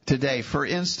today? For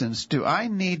instance, do I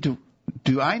need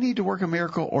to work a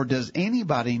miracle, or does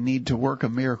anybody need to work a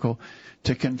miracle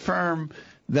to confirm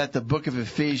that the book of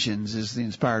Ephesians is the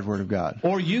inspired word of God?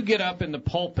 Or you get up in the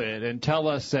pulpit and tell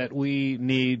us that we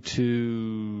need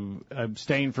to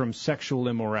abstain from sexual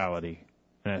immorality.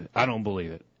 I don't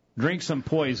believe it. Drink some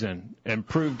poison and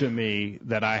prove to me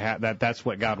that that's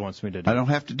what God wants me to do. I don't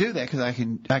have to do that because I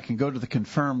can go to the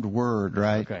confirmed word,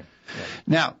 right? Okay. Yeah.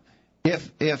 Now,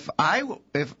 if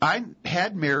I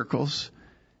had miracles,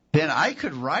 then I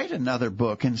could write another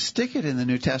book and stick it in the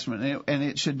New Testament, and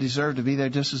it should deserve to be there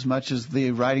just as much as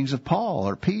the writings of Paul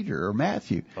or Peter or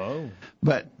Matthew. Oh.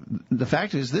 But the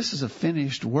fact is, this is a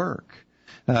finished work.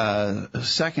 2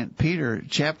 Peter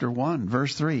chapter 1,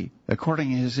 verse 3,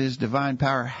 according as his divine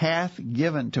power hath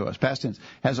given to us, past tense,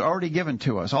 has already given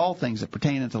to us all things that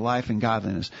pertain unto life and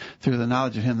godliness through the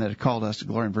knowledge of him that hath called us to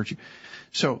glory and virtue.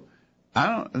 So,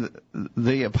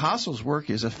 the apostles' work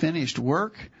is a finished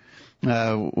work.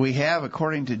 We have,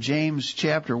 according to James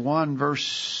chapter 1,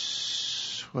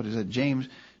 verse, James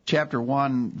chapter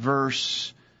 1,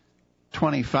 verse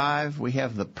 25, we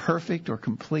have the perfect or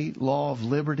complete law of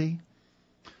liberty.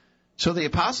 So the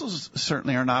apostles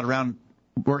certainly are not around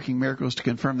working miracles to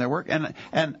confirm their work.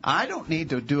 And I don't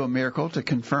need to do a miracle to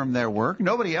confirm their work.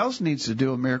 Nobody else needs to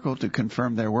do a miracle to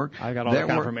confirm their work. I got all the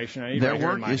confirmation I need right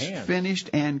here in my hands. Their work is finished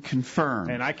and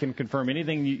confirmed. And I can confirm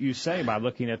anything you say by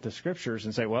looking at the Scriptures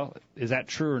and say, well, is that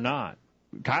true or not?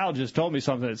 Kyle just told me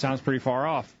something that sounds pretty far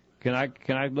off. Can I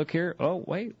look here? Oh,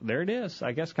 wait, there it is.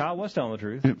 I guess Kyle was telling the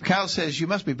truth. Kyle says, you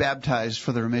must be baptized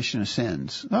for the remission of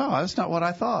sins. No, that's not what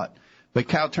I thought. But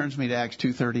Kyle turns me to Acts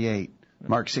 2:38,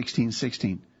 Mark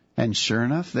 16:16. And sure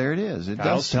enough, there it is.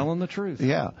 Kyle's telling the truth.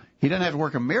 Yeah. He doesn't have to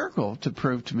work a miracle to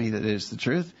prove to me that it is the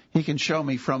truth. He can show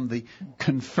me from the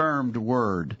confirmed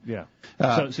word. Yeah.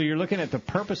 So you're looking at the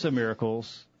purpose of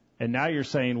miracles, and now you're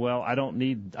saying, well, I don't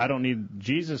need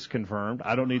Jesus confirmed.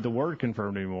 I don't need the word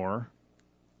confirmed anymore.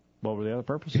 What were the other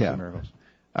purposes of miracles?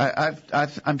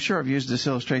 I'm sure I've used this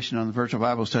illustration on the Virtual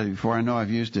Bible Study before. I know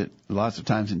I've used it lots of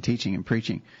times in teaching and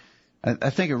preaching.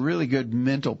 I think a really good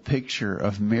mental picture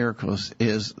of miracles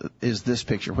is this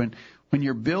picture. When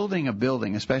you're building a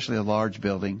building, especially a large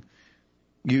building,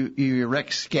 you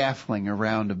erect scaffolding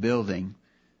around a building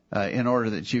in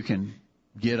order that you can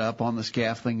get up on the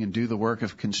scaffolding and do the work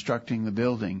of constructing the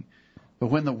building. But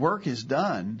when the work is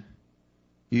done,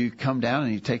 you come down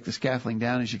and you take the scaffolding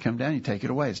down. As you come down, you take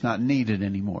it away. It's not needed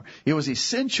anymore. It was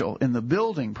essential in the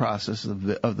building process of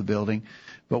the building,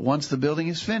 but once the building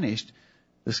is finished,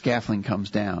 the scaffolding comes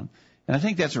down. And I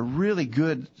think that's a really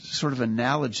good sort of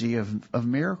analogy of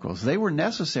miracles. They were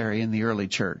necessary in the early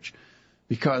church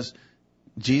because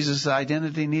Jesus'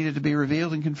 identity needed to be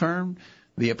revealed and confirmed.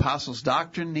 The apostles'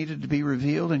 doctrine needed to be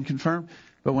revealed and confirmed.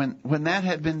 But when that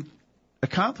had been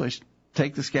accomplished,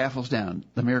 take the scaffolds down.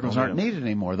 The miracles aren't needed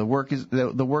anymore. The work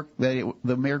that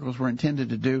the miracles were intended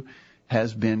to do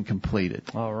has been completed.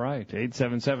 All right.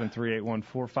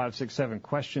 877-381-4567.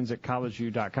 Questions at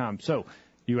collegeview.com. So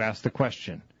you asked the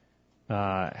question,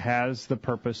 has the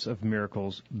purpose of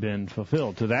miracles been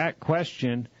fulfilled? To that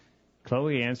question,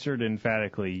 Chloe answered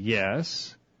emphatically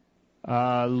yes.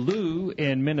 Lou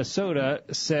in Minnesota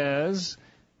says,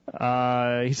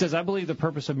 he says, I believe the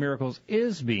purpose of miracles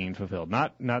is being fulfilled.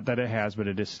 Not that it has, but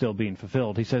it is still being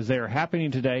fulfilled. He says they are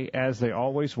happening today as they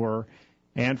always were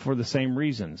and for the same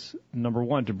reasons. Number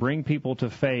one, to bring people to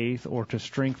faith or to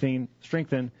strengthen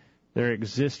their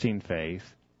existing faith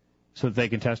so that they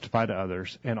can testify to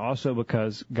others, and also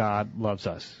because God loves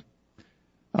us.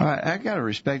 All right, I got to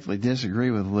respectfully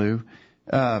disagree with Lou.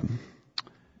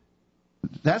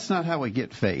 That's not how we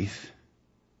get faith.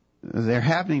 They're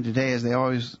happening today as they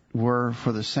always were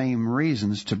for the same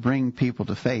reasons, to bring people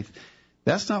to faith.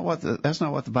 That's not what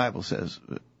the Bible says.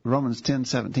 Romans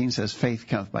 10:17 says faith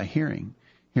cometh by hearing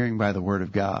by the word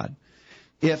of God.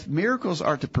 If miracles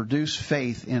are to produce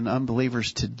faith in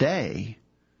unbelievers today,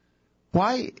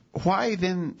 why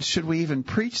then should we even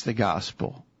preach the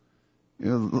gospel?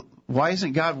 Why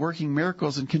isn't God working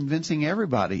miracles and convincing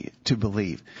everybody to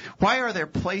believe? Why are there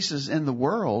places in the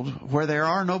world where there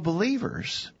are no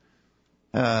believers?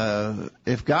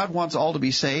 If God wants all to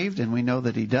be saved, and we know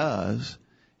that He does,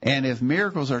 and if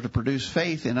miracles are to produce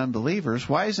faith in unbelievers,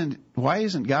 why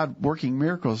isn't God working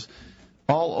miracles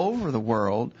all over the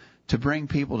world to bring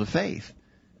people to faith?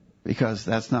 Because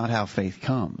that's not how faith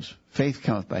comes. Faith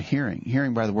cometh by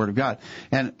hearing by the word of God.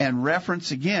 And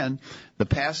reference again the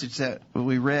passage that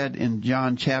we read in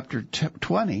John chapter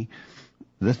 20.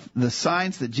 The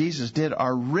signs that Jesus did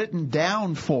are written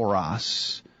down for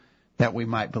us that we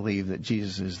might believe that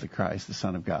Jesus is the Christ, the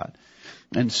Son of God.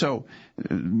 And so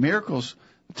miracles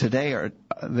today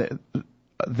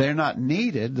they're not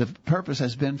needed. The purpose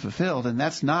has been fulfilled, and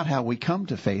that's not how we come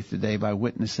to faith today, by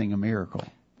witnessing a miracle.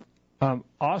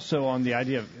 Also, on the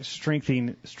idea of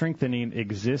strengthening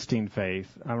existing faith,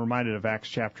 I'm reminded of Acts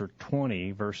chapter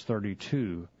 20, verse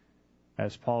 32,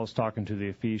 as Paul is talking to the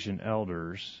Ephesian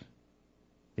elders.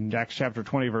 In Acts chapter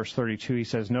 20, verse 32, he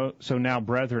says, So now,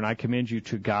 brethren, I commend you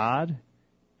to God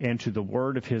and to the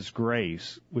word of His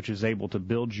grace, which is able to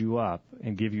build you up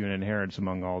and give you an inheritance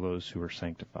among all those who are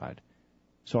sanctified.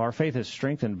 So our faith is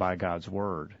strengthened by God's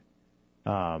word,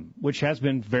 which has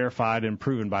been verified and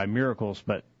proven by miracles,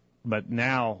 but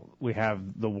now we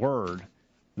have the word,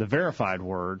 the verified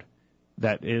word,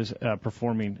 that is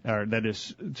that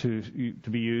is to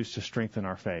be used to strengthen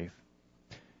our faith.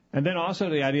 And then also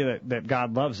the idea that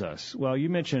God loves us. Well, you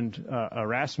mentioned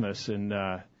Erasmus in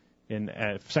 2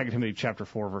 Timothy chapter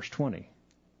 4 verse 20.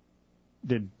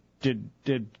 Did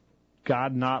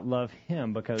God not love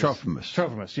him because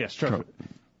Trophimus, yes, Trophimus.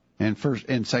 And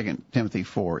 2 Timothy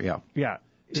 4, yeah. Yeah.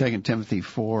 2 Timothy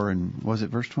 4 and was it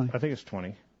verse 20? I think it's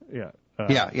 20. Yeah.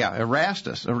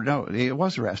 Erastus. No, it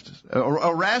was Erastus.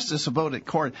 Erastus abode at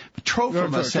court, but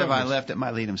Trophimus have I left at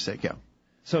my leading sick. Yeah.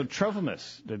 So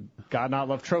Trophimus, did God not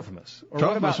love Trophimus? Or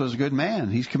Trophimus was a good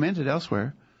man. He's commended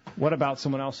elsewhere. What about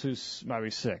someone else who's might be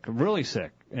sick, really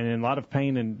sick, and in a lot of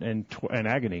pain and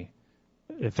agony?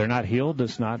 If they're not healed,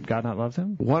 does God not love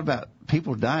them? What about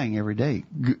people dying every day?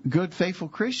 Good, faithful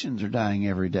Christians are dying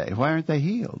every day. Why aren't they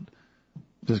healed?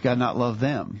 Does God not love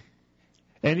them?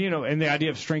 And, and the idea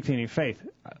of strengthening faith.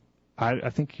 I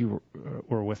think you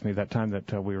were with me that time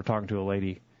that we were talking to a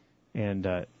lady, and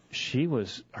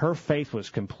her faith was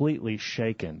completely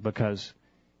shaken because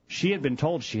she had been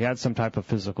told she had some type of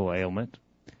physical ailment,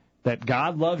 that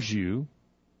God loves you,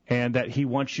 and that he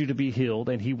wants you to be healed,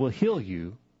 and he will heal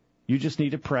you. You just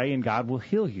need to pray, and God will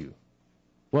heal you.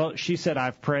 Well, she said,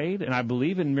 I've prayed, and I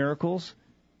believe in miracles,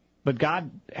 but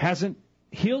God hasn't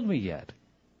healed me yet.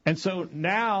 And so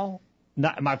now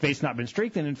my faith's not been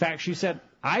strengthened. In fact, she said,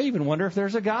 I even wonder if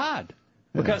there's a God,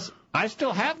 because I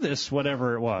still have this,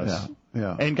 whatever it was,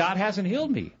 and God hasn't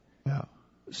healed me. Yeah.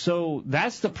 So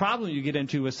that's the problem you get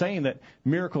into with saying that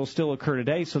miracles still occur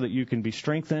today so that you can be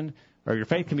strengthened, or your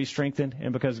faith can be strengthened,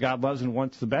 and because God loves and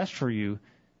wants the best for you.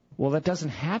 Well, that doesn't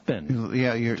happen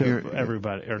to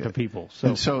everybody or to people.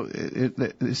 So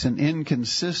it's an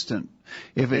inconsistent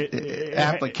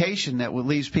application that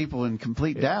leaves people in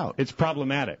complete doubt. It's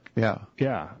problematic. Yeah.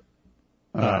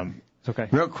 It's okay.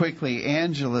 Real quickly,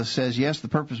 Angela says, yes, the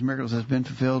purpose of miracles has been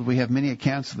fulfilled. We have many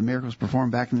accounts of the miracles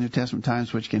performed back in the New Testament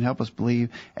times which can help us believe,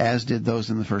 as did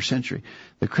those in the first century.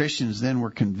 The Christians then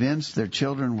were convinced, their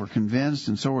children were convinced,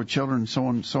 and so were children, and so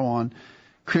on and so on.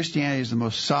 Christianity is the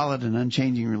most solid and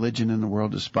unchanging religion in the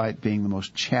world, despite being the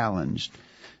most challenged.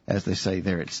 As they say,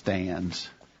 there it stands.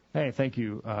 Hey, thank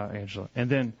you, Angela. And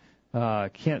then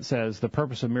Kent says, the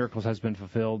purpose of miracles has been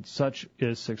fulfilled. Such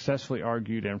is successfully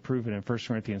argued and proven in 1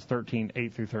 Corinthians 13,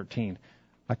 8 through 13.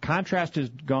 A contrast is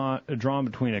drawn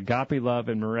between agape love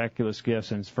and miraculous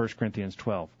gifts in 1 Corinthians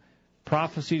 12.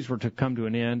 Prophecies were to come to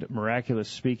an end. Miraculous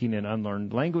speaking in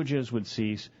unlearned languages would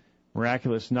cease.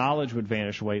 Miraculous knowledge would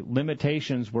vanish away.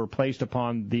 Limitations were placed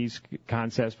upon these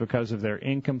concepts because of their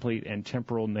incomplete and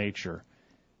temporal nature.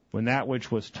 When that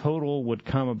which was total would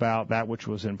come about, that which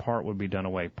was in part would be done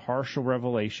away. Partial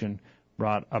revelation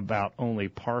brought about only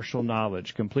partial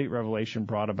knowledge. Complete revelation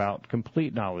brought about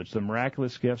complete knowledge. The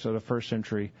miraculous gifts of the first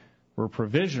century were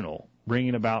provisional,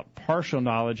 bringing about partial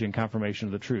knowledge and confirmation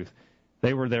of the truth.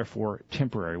 They were therefore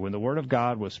temporary. When the Word of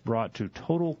God was brought to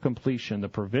total completion, the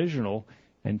provisional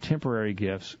and temporary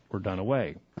gifts were done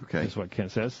away. Okay. That's what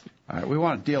Kent says. All right, we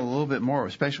want to deal a little bit more,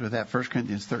 especially with that 1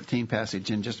 Corinthians 13 passage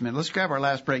in just a minute. Let's grab our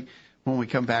last break. When we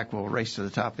come back, we'll race to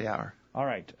the top of the hour. All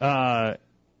right.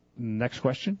 Next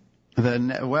question? We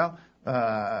want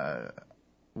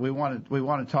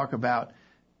to talk about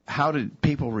how did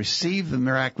people receive the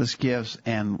miraculous gifts,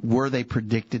 and were they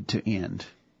predicted to end?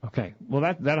 Okay.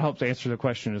 Well, that helps answer the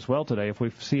question as well today. If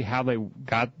we see how they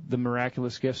got the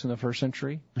miraculous gifts in the first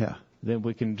century, then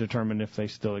we can determine if they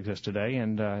still exist today.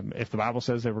 And if the Bible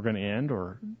says they were going to end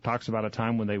or talks about a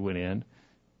time when they would end,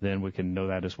 then we can know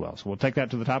that as well. So we'll take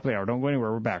that to the top of the hour. Don't go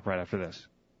anywhere. We're back right after this.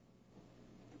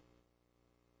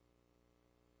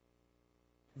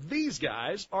 These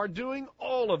guys are doing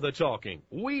all of the talking.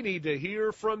 We need to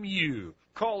hear from you.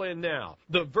 Call in now.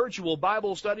 The virtual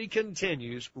Bible study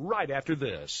continues right after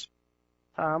this.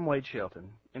 Hi, I'm Wade Shelton.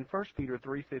 In 1 Peter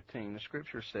 3:15, the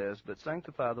Scripture says, "But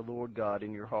sanctify the Lord God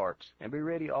in your hearts, and be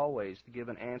ready always to give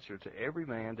an answer to every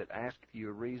man that asketh you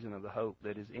a reason of the hope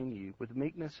that is in you, with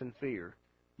meekness and fear."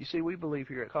 You see, we believe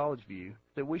here at College View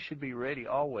that we should be ready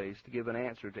always to give an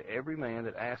answer to every man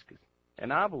that asketh.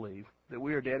 And I believe that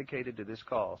we are dedicated to this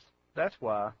cause. That's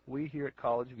why we here at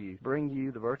College View bring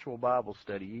you the virtual Bible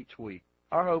study each week.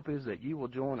 Our hope is that you will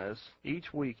join us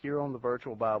each week here on the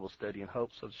virtual Bible study in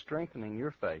hopes of strengthening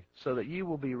your faith, so that you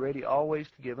will be ready always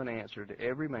to give an answer to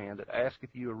every man that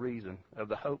asketh you a reason of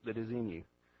the hope that is in you.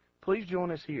 Please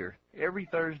join us here every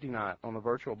Thursday night on the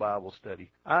virtual Bible study.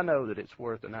 I know that it's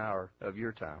worth an hour of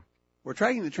your time. We're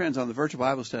tracking the trends on the virtual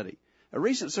Bible study. A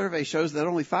recent survey shows that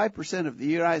only 5% of the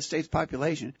United States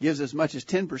population gives as much as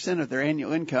 10% of their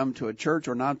annual income to a church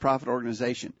or nonprofit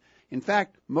organization. In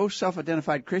fact, most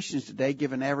self-identified Christians today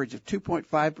give an average of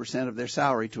 2.5% of their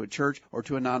salary to a church or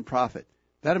to a nonprofit.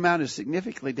 That amount is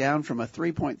significantly down from a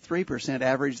 3.3%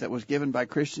 average that was given by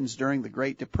Christians during the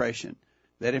Great Depression.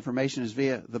 That information is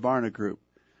via the Barna Group.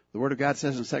 The Word of God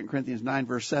says in 2 Corinthians 9,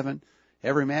 verse 7,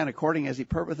 every man according as he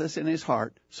purposeth in his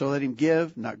heart, so let him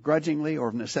give, not grudgingly or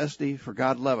of necessity, for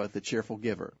God loveth the cheerful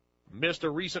giver. Missed a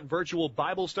recent virtual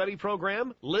Bible study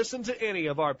program? Listen to any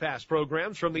of our past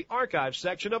programs from the archive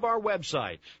section of our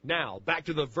website. Now, back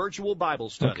to the virtual Bible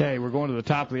study. Okay, we're going to the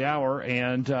top of the hour,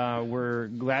 and we're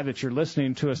glad that you're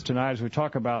listening to us tonight as we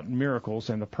talk about miracles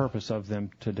and the purpose of them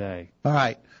today. All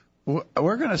right.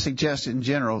 We're going to suggest in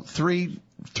general three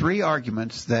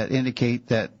arguments that indicate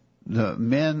that the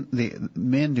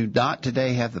men do not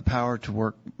today have the power to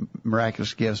work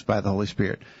miraculous gifts by the Holy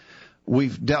Spirit.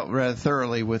 We've dealt rather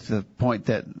thoroughly with the point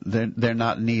that they're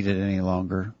not needed any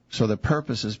longer. So the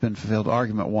purpose has been fulfilled.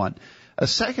 Argument one. A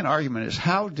second argument is,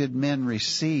 how did men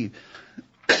receive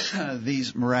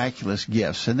these miraculous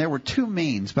gifts? And there were two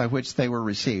means by which they were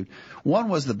received. One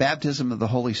was the baptism of the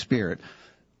Holy Spirit.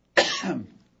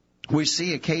 We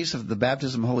see a case of the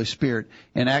baptism of the Holy Spirit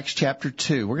in Acts chapter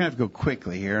 2. We're going to have to go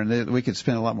quickly here, and we could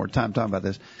spend a lot more time talking about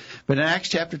this. But in Acts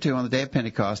chapter 2, on the day of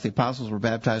Pentecost, the apostles were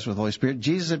baptized with the Holy Spirit.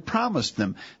 Jesus had promised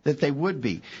them that they would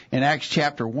be. In Acts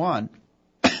chapter 1,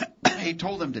 he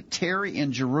told them to tarry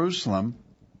in Jerusalem.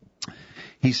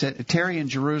 He said, tarry in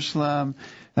Jerusalem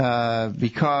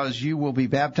because you will be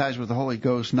baptized with the Holy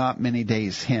Ghost not many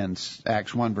days hence.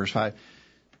 Acts 1, verse 5.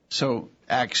 So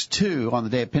Acts 2, on the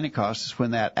day of Pentecost, is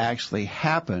when that actually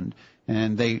happened,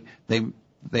 and they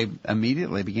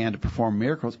immediately began to perform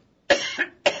miracles,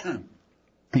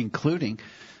 including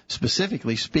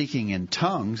specifically speaking in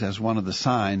tongues as one of the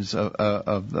signs of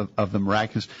the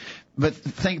miraculous. But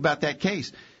think about that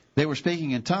case. They were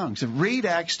speaking in tongues. Read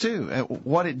Acts 2.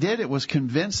 What it did, it was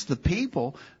convince the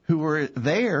people who were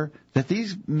there that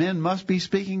these men must be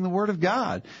speaking the Word of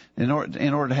God in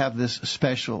order to have this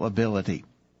special ability.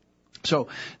 So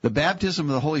the baptism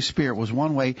of the Holy Spirit was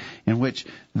one way in which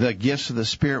the gifts of the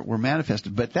Spirit were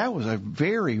manifested, but that was a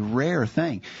very rare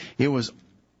thing. It was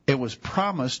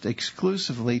promised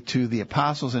exclusively to the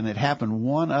apostles, and it happened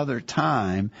one other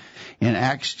time in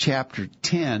Acts chapter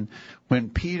 10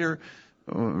 when Peter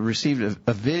received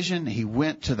a vision. He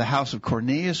went to the house of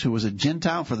Cornelius, who was a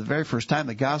Gentile. For the very first time,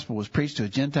 the gospel was preached to a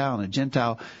Gentile, and a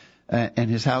Gentile and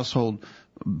his household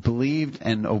believed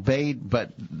and obeyed,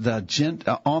 but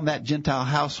on that Gentile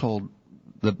household,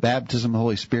 the baptism of the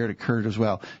Holy Spirit occurred as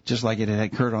well, just like it had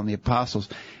occurred on the apostles.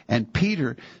 And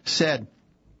Peter said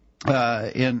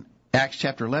in Acts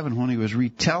chapter 11, when he was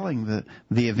retelling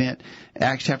the event,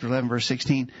 Acts chapter 11, verse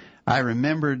 16, I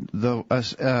remembered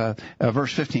verse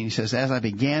 15, he says, as I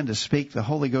began to speak, the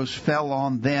Holy Ghost fell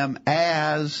on them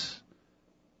as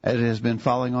it has been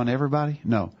falling on everybody?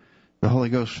 No. The Holy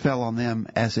Ghost fell on them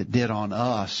as it did on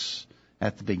us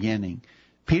at the beginning.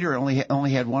 Peter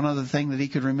only had one other thing that he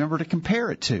could remember to compare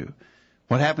it to.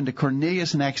 What happened to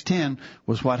Cornelius in Acts 10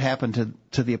 was what happened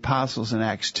to the apostles in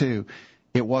Acts 2.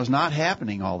 It was not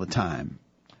happening all the time.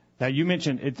 Now, you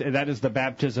mentioned that is the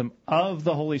baptism of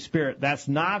the Holy Spirit. That's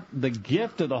not the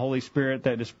gift of the Holy Spirit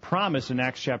that is promised in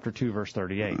Acts chapter 2, verse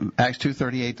 38. Acts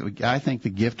 2:38, I think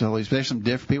the gift of the Holy Spirit, there's some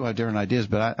different people have different ideas,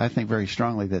 but I think very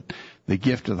strongly that the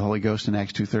gift of the Holy Ghost in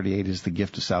Acts 2:38 is the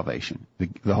gift of salvation.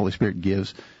 The Holy Spirit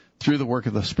gives. Through the work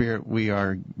of the Spirit, we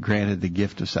are granted the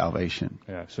gift of salvation.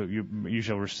 Yeah, so you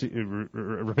shall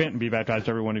repent and be baptized,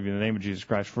 every one of you, in the name of Jesus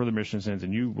Christ for the remission of sins,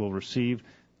 and you will receive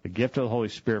the gift of the Holy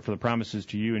Spirit for the promises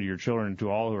to you and to your children and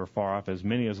to all who are far off, as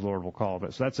many as the Lord will call.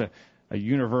 But so that's a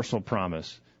universal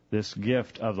promise, this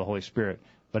gift of the Holy Spirit.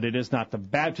 But it is not the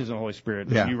baptism of the Holy Spirit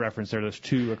that you referenced there. There's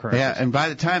two occurrences. Yeah, and by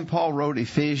the time Paul wrote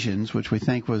Ephesians, which we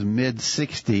think was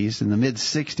mid-60s, in the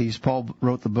mid-60s, Paul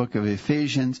wrote the book of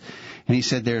Ephesians, and he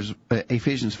said there's,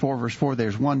 Ephesians 4, verse 4,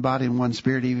 there's one body and one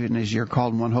Spirit, even as you're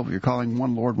called in one hope, you're calling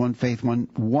one Lord, one faith,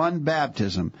 one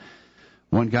baptism,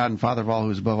 one God and Father of all,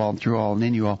 who is above all and through all and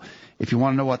in you all. If you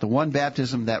want to know what the one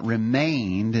baptism that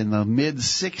remained in the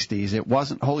mid-60s, it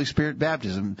wasn't Holy Spirit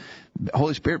baptism.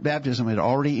 Holy Spirit baptism had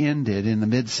already ended in the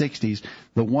mid-60s.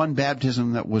 The one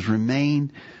baptism that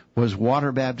remained was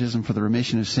water baptism for the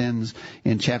remission of sins.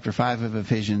 In chapter 5 of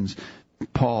Ephesians,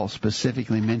 Paul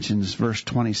specifically mentions verse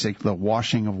 26, the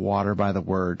washing of water by the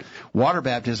word. Water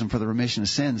baptism for the remission of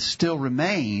sins still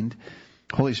remained.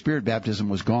 Holy Spirit baptism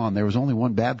was gone. There was only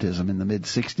one baptism in the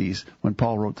mid-60s when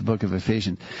Paul wrote the book of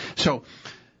Ephesians. So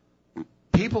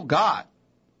people got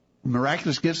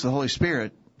miraculous gifts of the Holy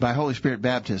Spirit by Holy Spirit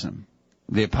baptism.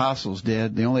 the apostles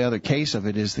did. The only other case of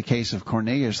it is the case of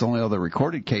Cornelius. The only other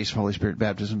recorded case of Holy Spirit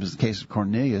baptism is the case of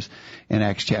Cornelius in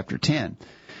Acts chapter 10.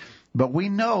 But we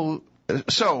know,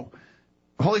 so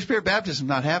Holy Spirit baptism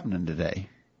not happening today.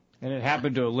 And it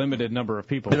happened to a limited number of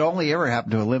people. It only ever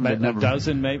happened to a limited number. A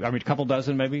dozen, maybe. I mean, a couple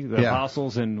dozen, maybe. The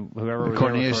apostles and whoever was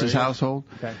Cornelius' household.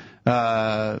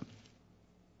 Okay.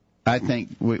 I think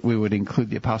we would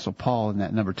include the Apostle Paul in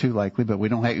that number too, likely, but we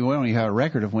don't even have a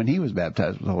record of when he was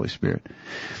baptized with the Holy Spirit.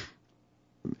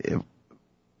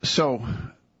 So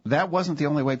that wasn't the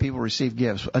only way people received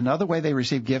gifts. Another way they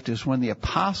received gift is when the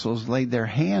apostles laid their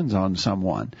hands on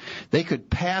someone. They could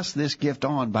pass this gift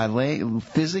on by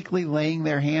physically laying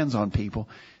their hands on people.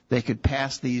 They could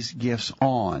pass these gifts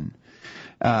on.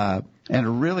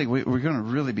 And really, we're going to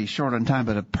really be short on time,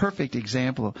 but a perfect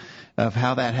example of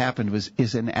how that happened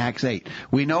is in Acts 8.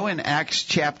 We know in Acts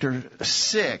chapter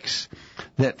 6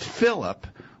 that Philip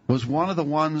was one of the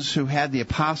ones who had the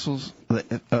apostles,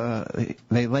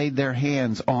 they laid their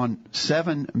hands on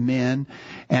 7 men,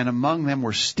 and among them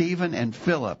were Stephen and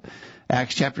Philip.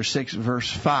 Acts chapter 6,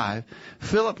 verse 5.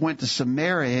 Philip went to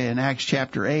Samaria in Acts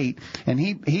chapter 8, and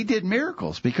he did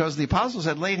miracles because the apostles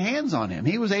had laid hands on him.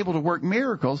 He was able to work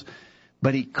miracles,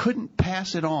 but he couldn't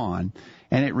pass it on.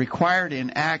 And it required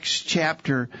in Acts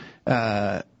chapter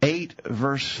 8,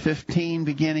 verse 15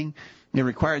 beginning, it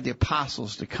required the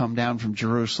apostles to come down from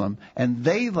Jerusalem, and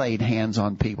they laid hands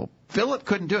on people. Philip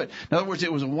couldn't do it. In other words,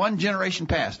 it was a one generation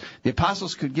pass. The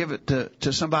apostles could give it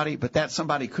to somebody, but that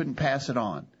somebody couldn't pass it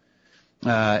on.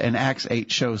 And Acts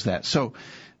 8 shows that. So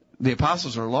the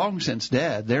apostles are long since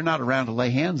dead. They're not around to lay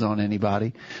hands on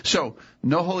anybody. So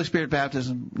no Holy Spirit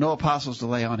baptism, no apostles to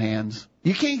lay on hands.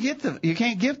 You can't get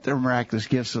the miraculous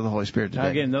gifts of the Holy Spirit today. Now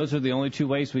again, those are the only two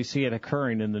ways we see it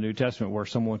occurring in the New Testament where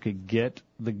someone could get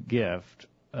the gift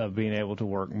of being able to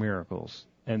work miracles.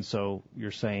 And so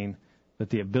you're saying that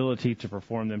the ability to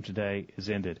perform them today is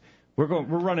ended. We're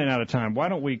running out of time. Why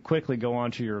don't we quickly go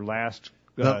on to your last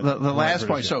the last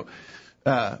point. So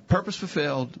purpose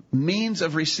fulfilled, means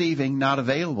of receiving not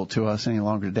available to us any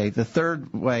longer today. The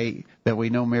third way that we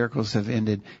know miracles have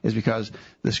ended is because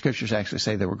the scriptures actually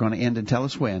say that we're going to end and tell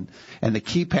us when. And the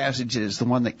key passage is the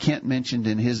one that Kent mentioned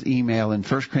in his email in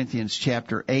 1 Corinthians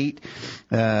chapter 8,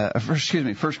 1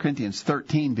 Corinthians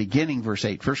 13 beginning verse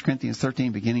 8. 1 Corinthians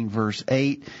 13 beginning verse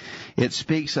 8. It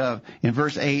speaks of, in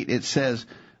verse 8 it says,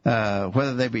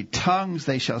 whether they be tongues,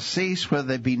 they shall cease. Whether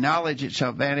they be knowledge, it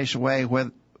shall vanish away.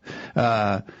 Whether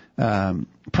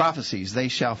prophecies, they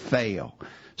shall fail.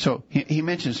 So he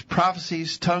mentions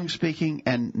prophecies, tongue speaking,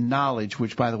 and knowledge,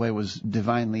 which, by the way, was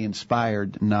divinely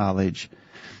inspired knowledge.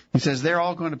 He says they're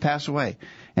all going to pass away.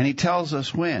 And he tells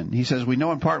us when. He says, we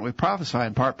know in part, we prophesy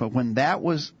in part, but when that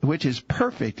which is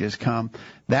perfect is come,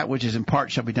 that which is in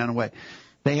part shall be done away.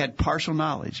 They had partial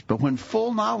knowledge, but when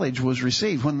full knowledge was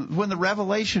received, when the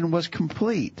revelation was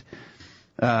complete,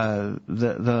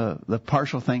 the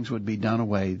partial things would be done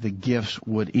away. The gifts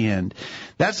would end.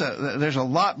 There's a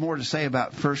lot more to say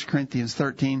about 1 Corinthians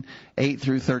 13, 8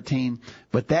 through 13,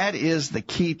 but that is the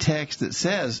key text that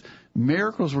says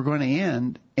miracles were going to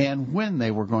end and when they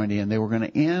were going to end. They were going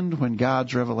to end when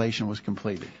God's revelation was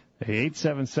completed.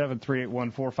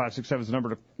 877-381-4567 is the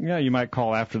number you might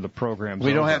call after the program.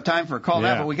 We don't have time for a call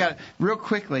now, but we got real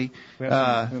quickly. We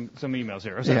have some emails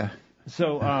here. So, yeah.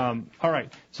 So, all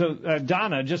right. So,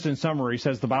 Donna, just in summary,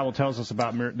 says the Bible tells us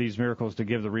about these miracles to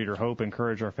give the reader hope,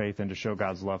 encourage our faith, and to show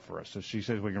God's love for us. So she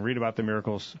says we can read about the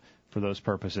miracles for those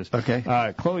purposes. Okay.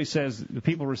 Chloe says the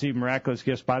people received miraculous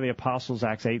gifts by the apostles,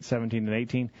 Acts 8, 17 and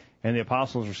 18, and the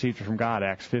apostles received it from God,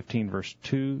 Acts 15, verse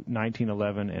 2, 19,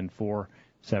 11, and 4,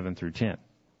 7 through 10.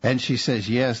 And she says,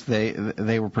 yes,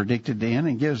 they were predicted to end,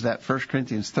 and gives that 1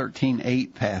 Corinthians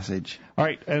 13:8 passage. All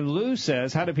right. And Lou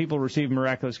says, how did people receive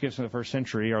miraculous gifts in the first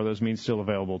century? Are those means still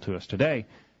available to us today?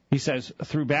 He says,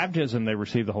 through baptism they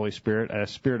received the Holy Spirit, a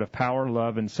spirit of power,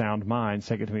 love, and sound mind,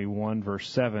 2 Timothy 1, verse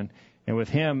 7. And with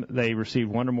him they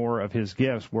received one or more of his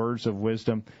gifts, words of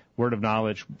wisdom, word of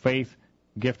knowledge, faith,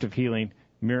 gift of healing,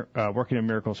 working in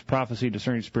miracles, prophecy,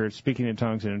 discerning spirits, speaking in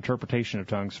tongues, and interpretation of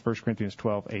tongues, 1 Corinthians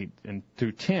 12, 8 and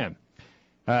through 10.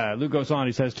 Luke goes on,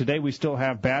 he says, today we still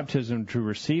have baptism to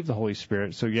receive the Holy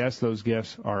Spirit, so yes, those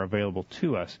gifts are available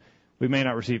to us. We may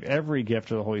not receive every gift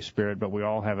of the Holy Spirit, but we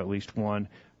all have at least one,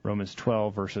 Romans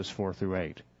 12, verses 4 through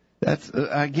 8. That's,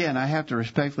 again, I have to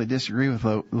respectfully disagree with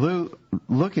Lou.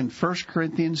 Look in 1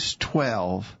 Corinthians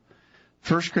 12,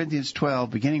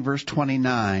 beginning verse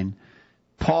 29,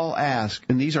 Paul asks,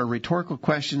 and these are rhetorical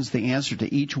questions, the answer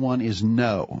to each one is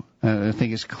no. I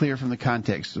think it's clear from the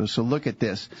context. So look at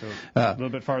this. So a little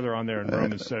bit farther on there in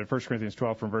Romans, 1 Corinthians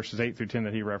 12 from verses 8 through 10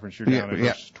 that he referenced. You're down at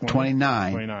verse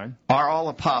 29. Are all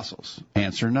apostles?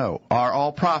 Answer, no. Are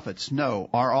all prophets? No.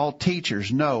 Are all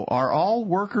teachers? No. Are all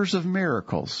workers of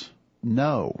miracles?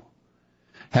 No.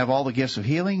 Have all the gifts of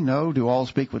healing? No. Do all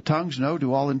speak with tongues? No.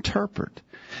 Do all interpret?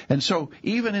 And so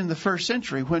even in the first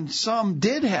century, when some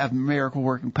did have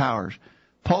miracle-working powers,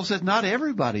 Paul said not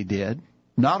everybody did.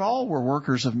 Not all were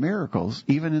workers of miracles,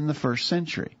 even in the first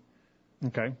century.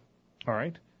 Okay. All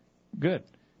right. Good.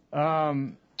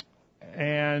 Okay,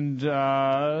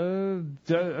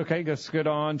 let's get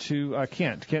on to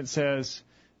Kent. Kent says,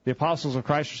 the apostles of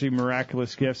Christ received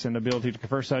miraculous gifts and ability to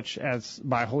confer, such as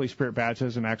by Holy Spirit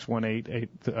baptism, Acts 1:8,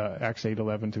 Acts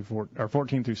 8:11 through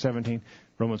 14 through 17,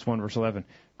 Romans 1 verse 11.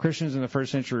 Christians in the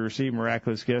first century received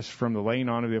miraculous gifts from the laying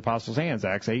on of the apostles' hands,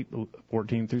 Acts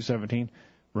 8:14 through 17,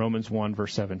 Romans 1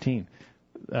 verse 17.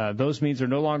 Those means are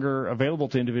no longer available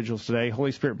to individuals today.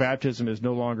 Holy Spirit baptism is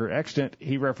no longer extant.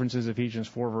 He references Ephesians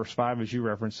 4 verse 5 as you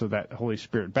referenced, so that Holy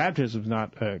Spirit baptism is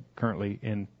not currently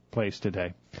in place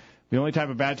today. The only type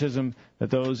of baptism that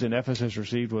those in Ephesus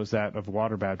received was that of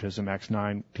water baptism, Acts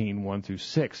 19:1 through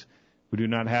 6. We do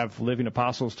not have living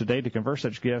apostles today to confer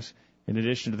such gifts. In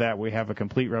addition to that, we have a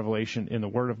complete revelation in the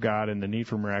Word of God, and the need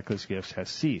for miraculous gifts has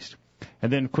ceased.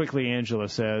 And then quickly, Angela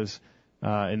says,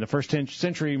 in the first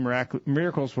century,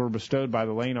 miracles were bestowed by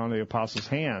the laying on of the apostles'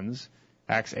 hands,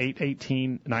 Acts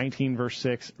 8:18, 19 verse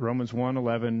 6, Romans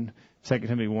 1:11, 2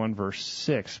 Timothy 1 verse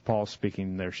 6. Paul's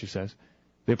speaking there, she says.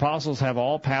 The apostles have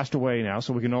all passed away now,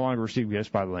 so we can no longer receive gifts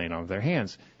by the laying on of their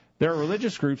hands. There are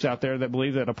religious groups out there that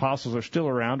believe that apostles are still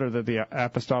around, or that the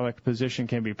apostolic position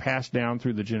can be passed down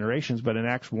through the generations. But in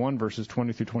Acts 1, verses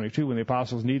 20 through 22, when the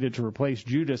apostles needed to replace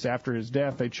Judas after his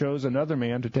death, they chose another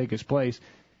man to take his place.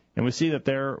 And we see that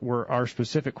there are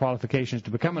specific qualifications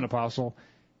to become an apostle.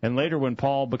 And later, when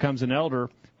Paul becomes an elder,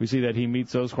 we see that he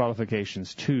meets those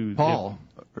qualifications too. Paul,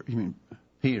 you mean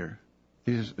Peter?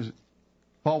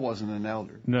 Paul wasn't an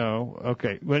elder. No,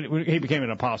 okay. When he became an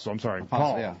apostle, I'm sorry.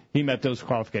 Paul, yeah. He met those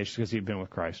qualifications because he'd been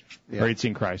with Christ, or he'd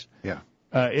seen Christ. Yeah.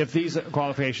 If these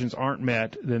qualifications aren't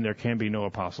met, then there can be no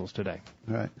apostles today.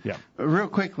 Right. Yeah. Real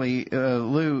quickly,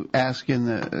 Lou asked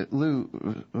who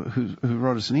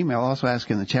wrote us an email, also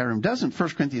asked in the chat room, doesn't 1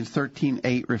 Corinthians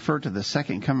 13:8 refer to the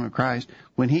second coming of Christ?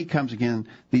 When he comes again,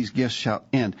 these gifts shall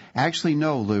end. Actually,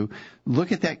 no, Lou.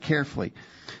 Look at that carefully.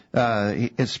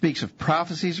 It speaks of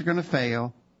prophecies are going to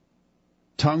fail,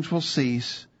 tongues will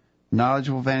cease, knowledge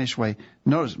will vanish away.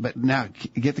 Notice, but now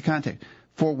get the context.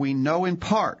 For we know in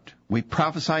part, we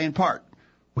prophesy in part,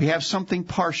 we have something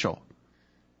partial.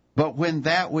 But when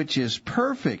that which is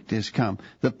perfect is come,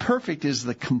 the perfect is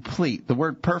the complete. The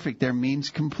word perfect there means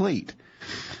complete.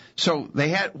 So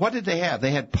what did they have?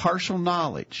 They had partial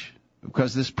knowledge,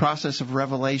 because this process of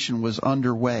revelation was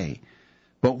underway.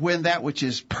 But when that which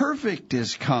is perfect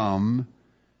is come,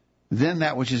 then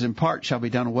that which is in part shall be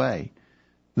done away.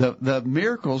 The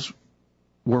miracles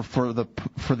were for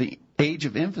the age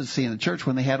of infancy in the church,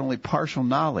 when they had only partial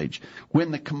knowledge. When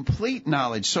the complete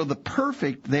knowledge, so the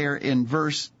perfect there in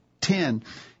verse 10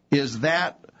 is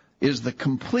the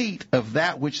complete of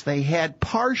that which they had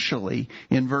partially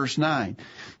in verse 9.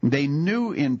 They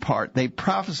knew in part, they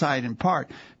prophesied in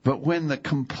part, but when the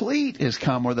complete is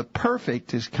come, or the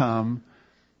perfect is come,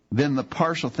 then the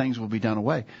partial things will be done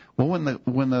away. Well,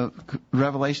 when the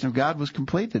revelation of God was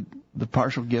completed, the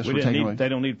partial gifts were taken away. They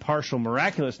don't need partial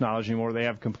miraculous knowledge anymore. They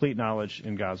have complete knowledge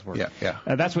in God's Word. Yeah.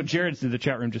 That's what Jared in the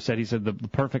chat room just said. He said the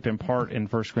perfect in part in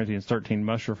 1 Corinthians 13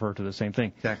 must refer to the same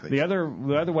thing. Exactly. The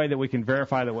other way that we can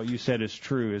verify that what you said is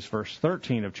true is verse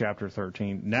 13 of chapter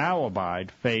 13. Now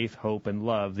abide faith, hope, and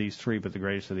love, these three, but the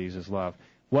greatest of these is love.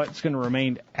 What's going to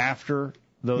remain after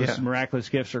those miraculous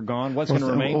gifts are gone? What's going to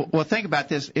remain? Well, think about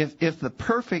this. If the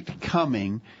perfect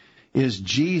coming is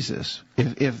Jesus,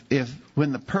 if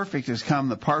when the perfect has come,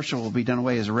 the partial will be done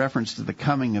away as a reference to the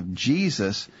coming of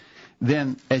Jesus,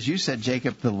 then, as you said,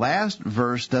 Jacob, the last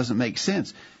verse doesn't make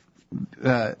sense.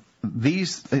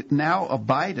 These now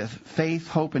abideth faith,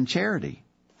 hope, and charity.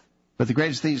 But the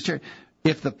greatest thing is charity.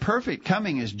 If the perfect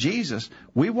coming is Jesus,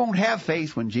 we won't have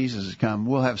faith when Jesus has come.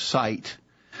 We'll have sight.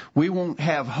 We won't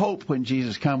have hope when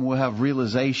Jesus comes. We'll have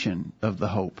realization of the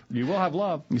hope. You will have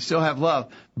love. You still have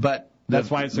love, but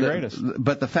that's why it's the greatest.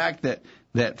 But the fact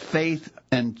that faith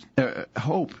and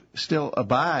hope still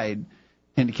abide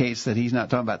indicates that he's not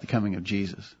talking about the coming of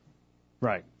Jesus.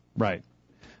 Right.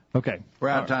 Okay. We're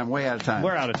out of time, way out of time.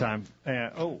 We're out of time.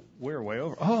 We're way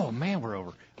over. Oh, man, we're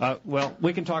over. Well,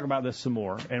 we can talk about this some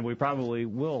more, and we probably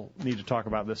will need to talk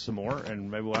about this some more,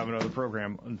 and maybe we'll have another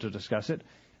program to discuss it.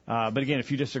 But again,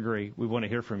 if you disagree, we want to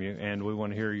hear from you, and we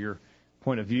want to hear your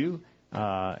point of view,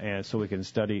 and so we can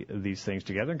study these things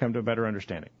together and come to a better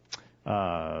understanding.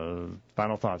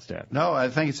 Final thoughts, Dad? No, I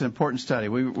think it's an important study.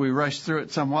 We rushed through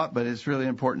it somewhat, but it's really an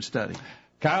important study.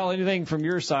 Kyle, anything from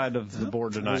your side of the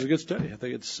board tonight? It was a good study. I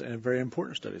think it's a very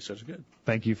important study, so it's good.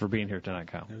 Thank you for being here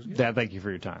tonight, Kyle. Dad, thank you for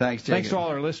your time. Thanks, Jacob. Thanks to all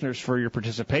our listeners for your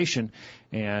participation,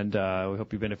 and we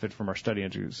hope you benefit from our study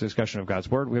and discussion of God's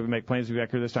Word. We hope to make plans to be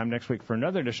back here this time next week for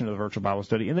another edition of the Virtual Bible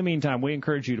Study. In the meantime, we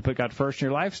encourage you to put God first in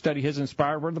your life, study His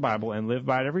inspired Word of the Bible, and live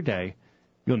by it every day.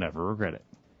 You'll never regret it.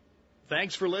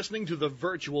 Thanks for listening to the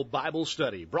Virtual Bible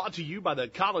Study, brought to you by the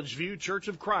College View Church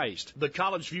of Christ. The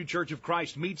College View Church of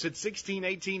Christ meets at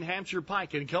 1618 Hampshire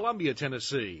Pike in Columbia,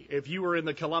 Tennessee. If you are in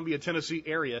the Columbia, Tennessee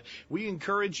area, we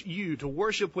encourage you to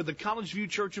worship with the College View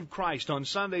Church of Christ on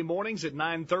Sunday mornings at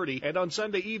 9:30 and on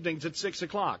Sunday evenings at 6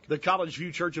 o'clock. The College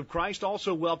View Church of Christ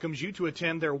also welcomes you to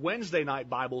attend their Wednesday night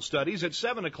Bible studies at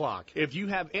 7 o'clock. If you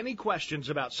have any questions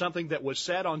about something that was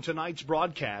said on tonight's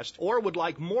broadcast or would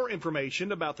like more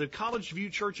information about the College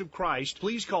View Church of Christ,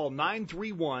 please call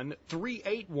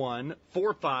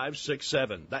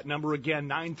 931-381-4567. That number again,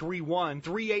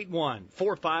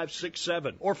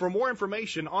 931-381-4567. Or for more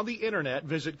information on the internet,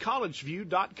 visit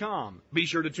collegeview.com. Be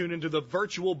sure to tune into the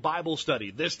Virtual Bible Study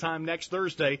this time next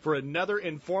Thursday for another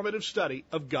informative study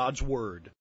of God's Word.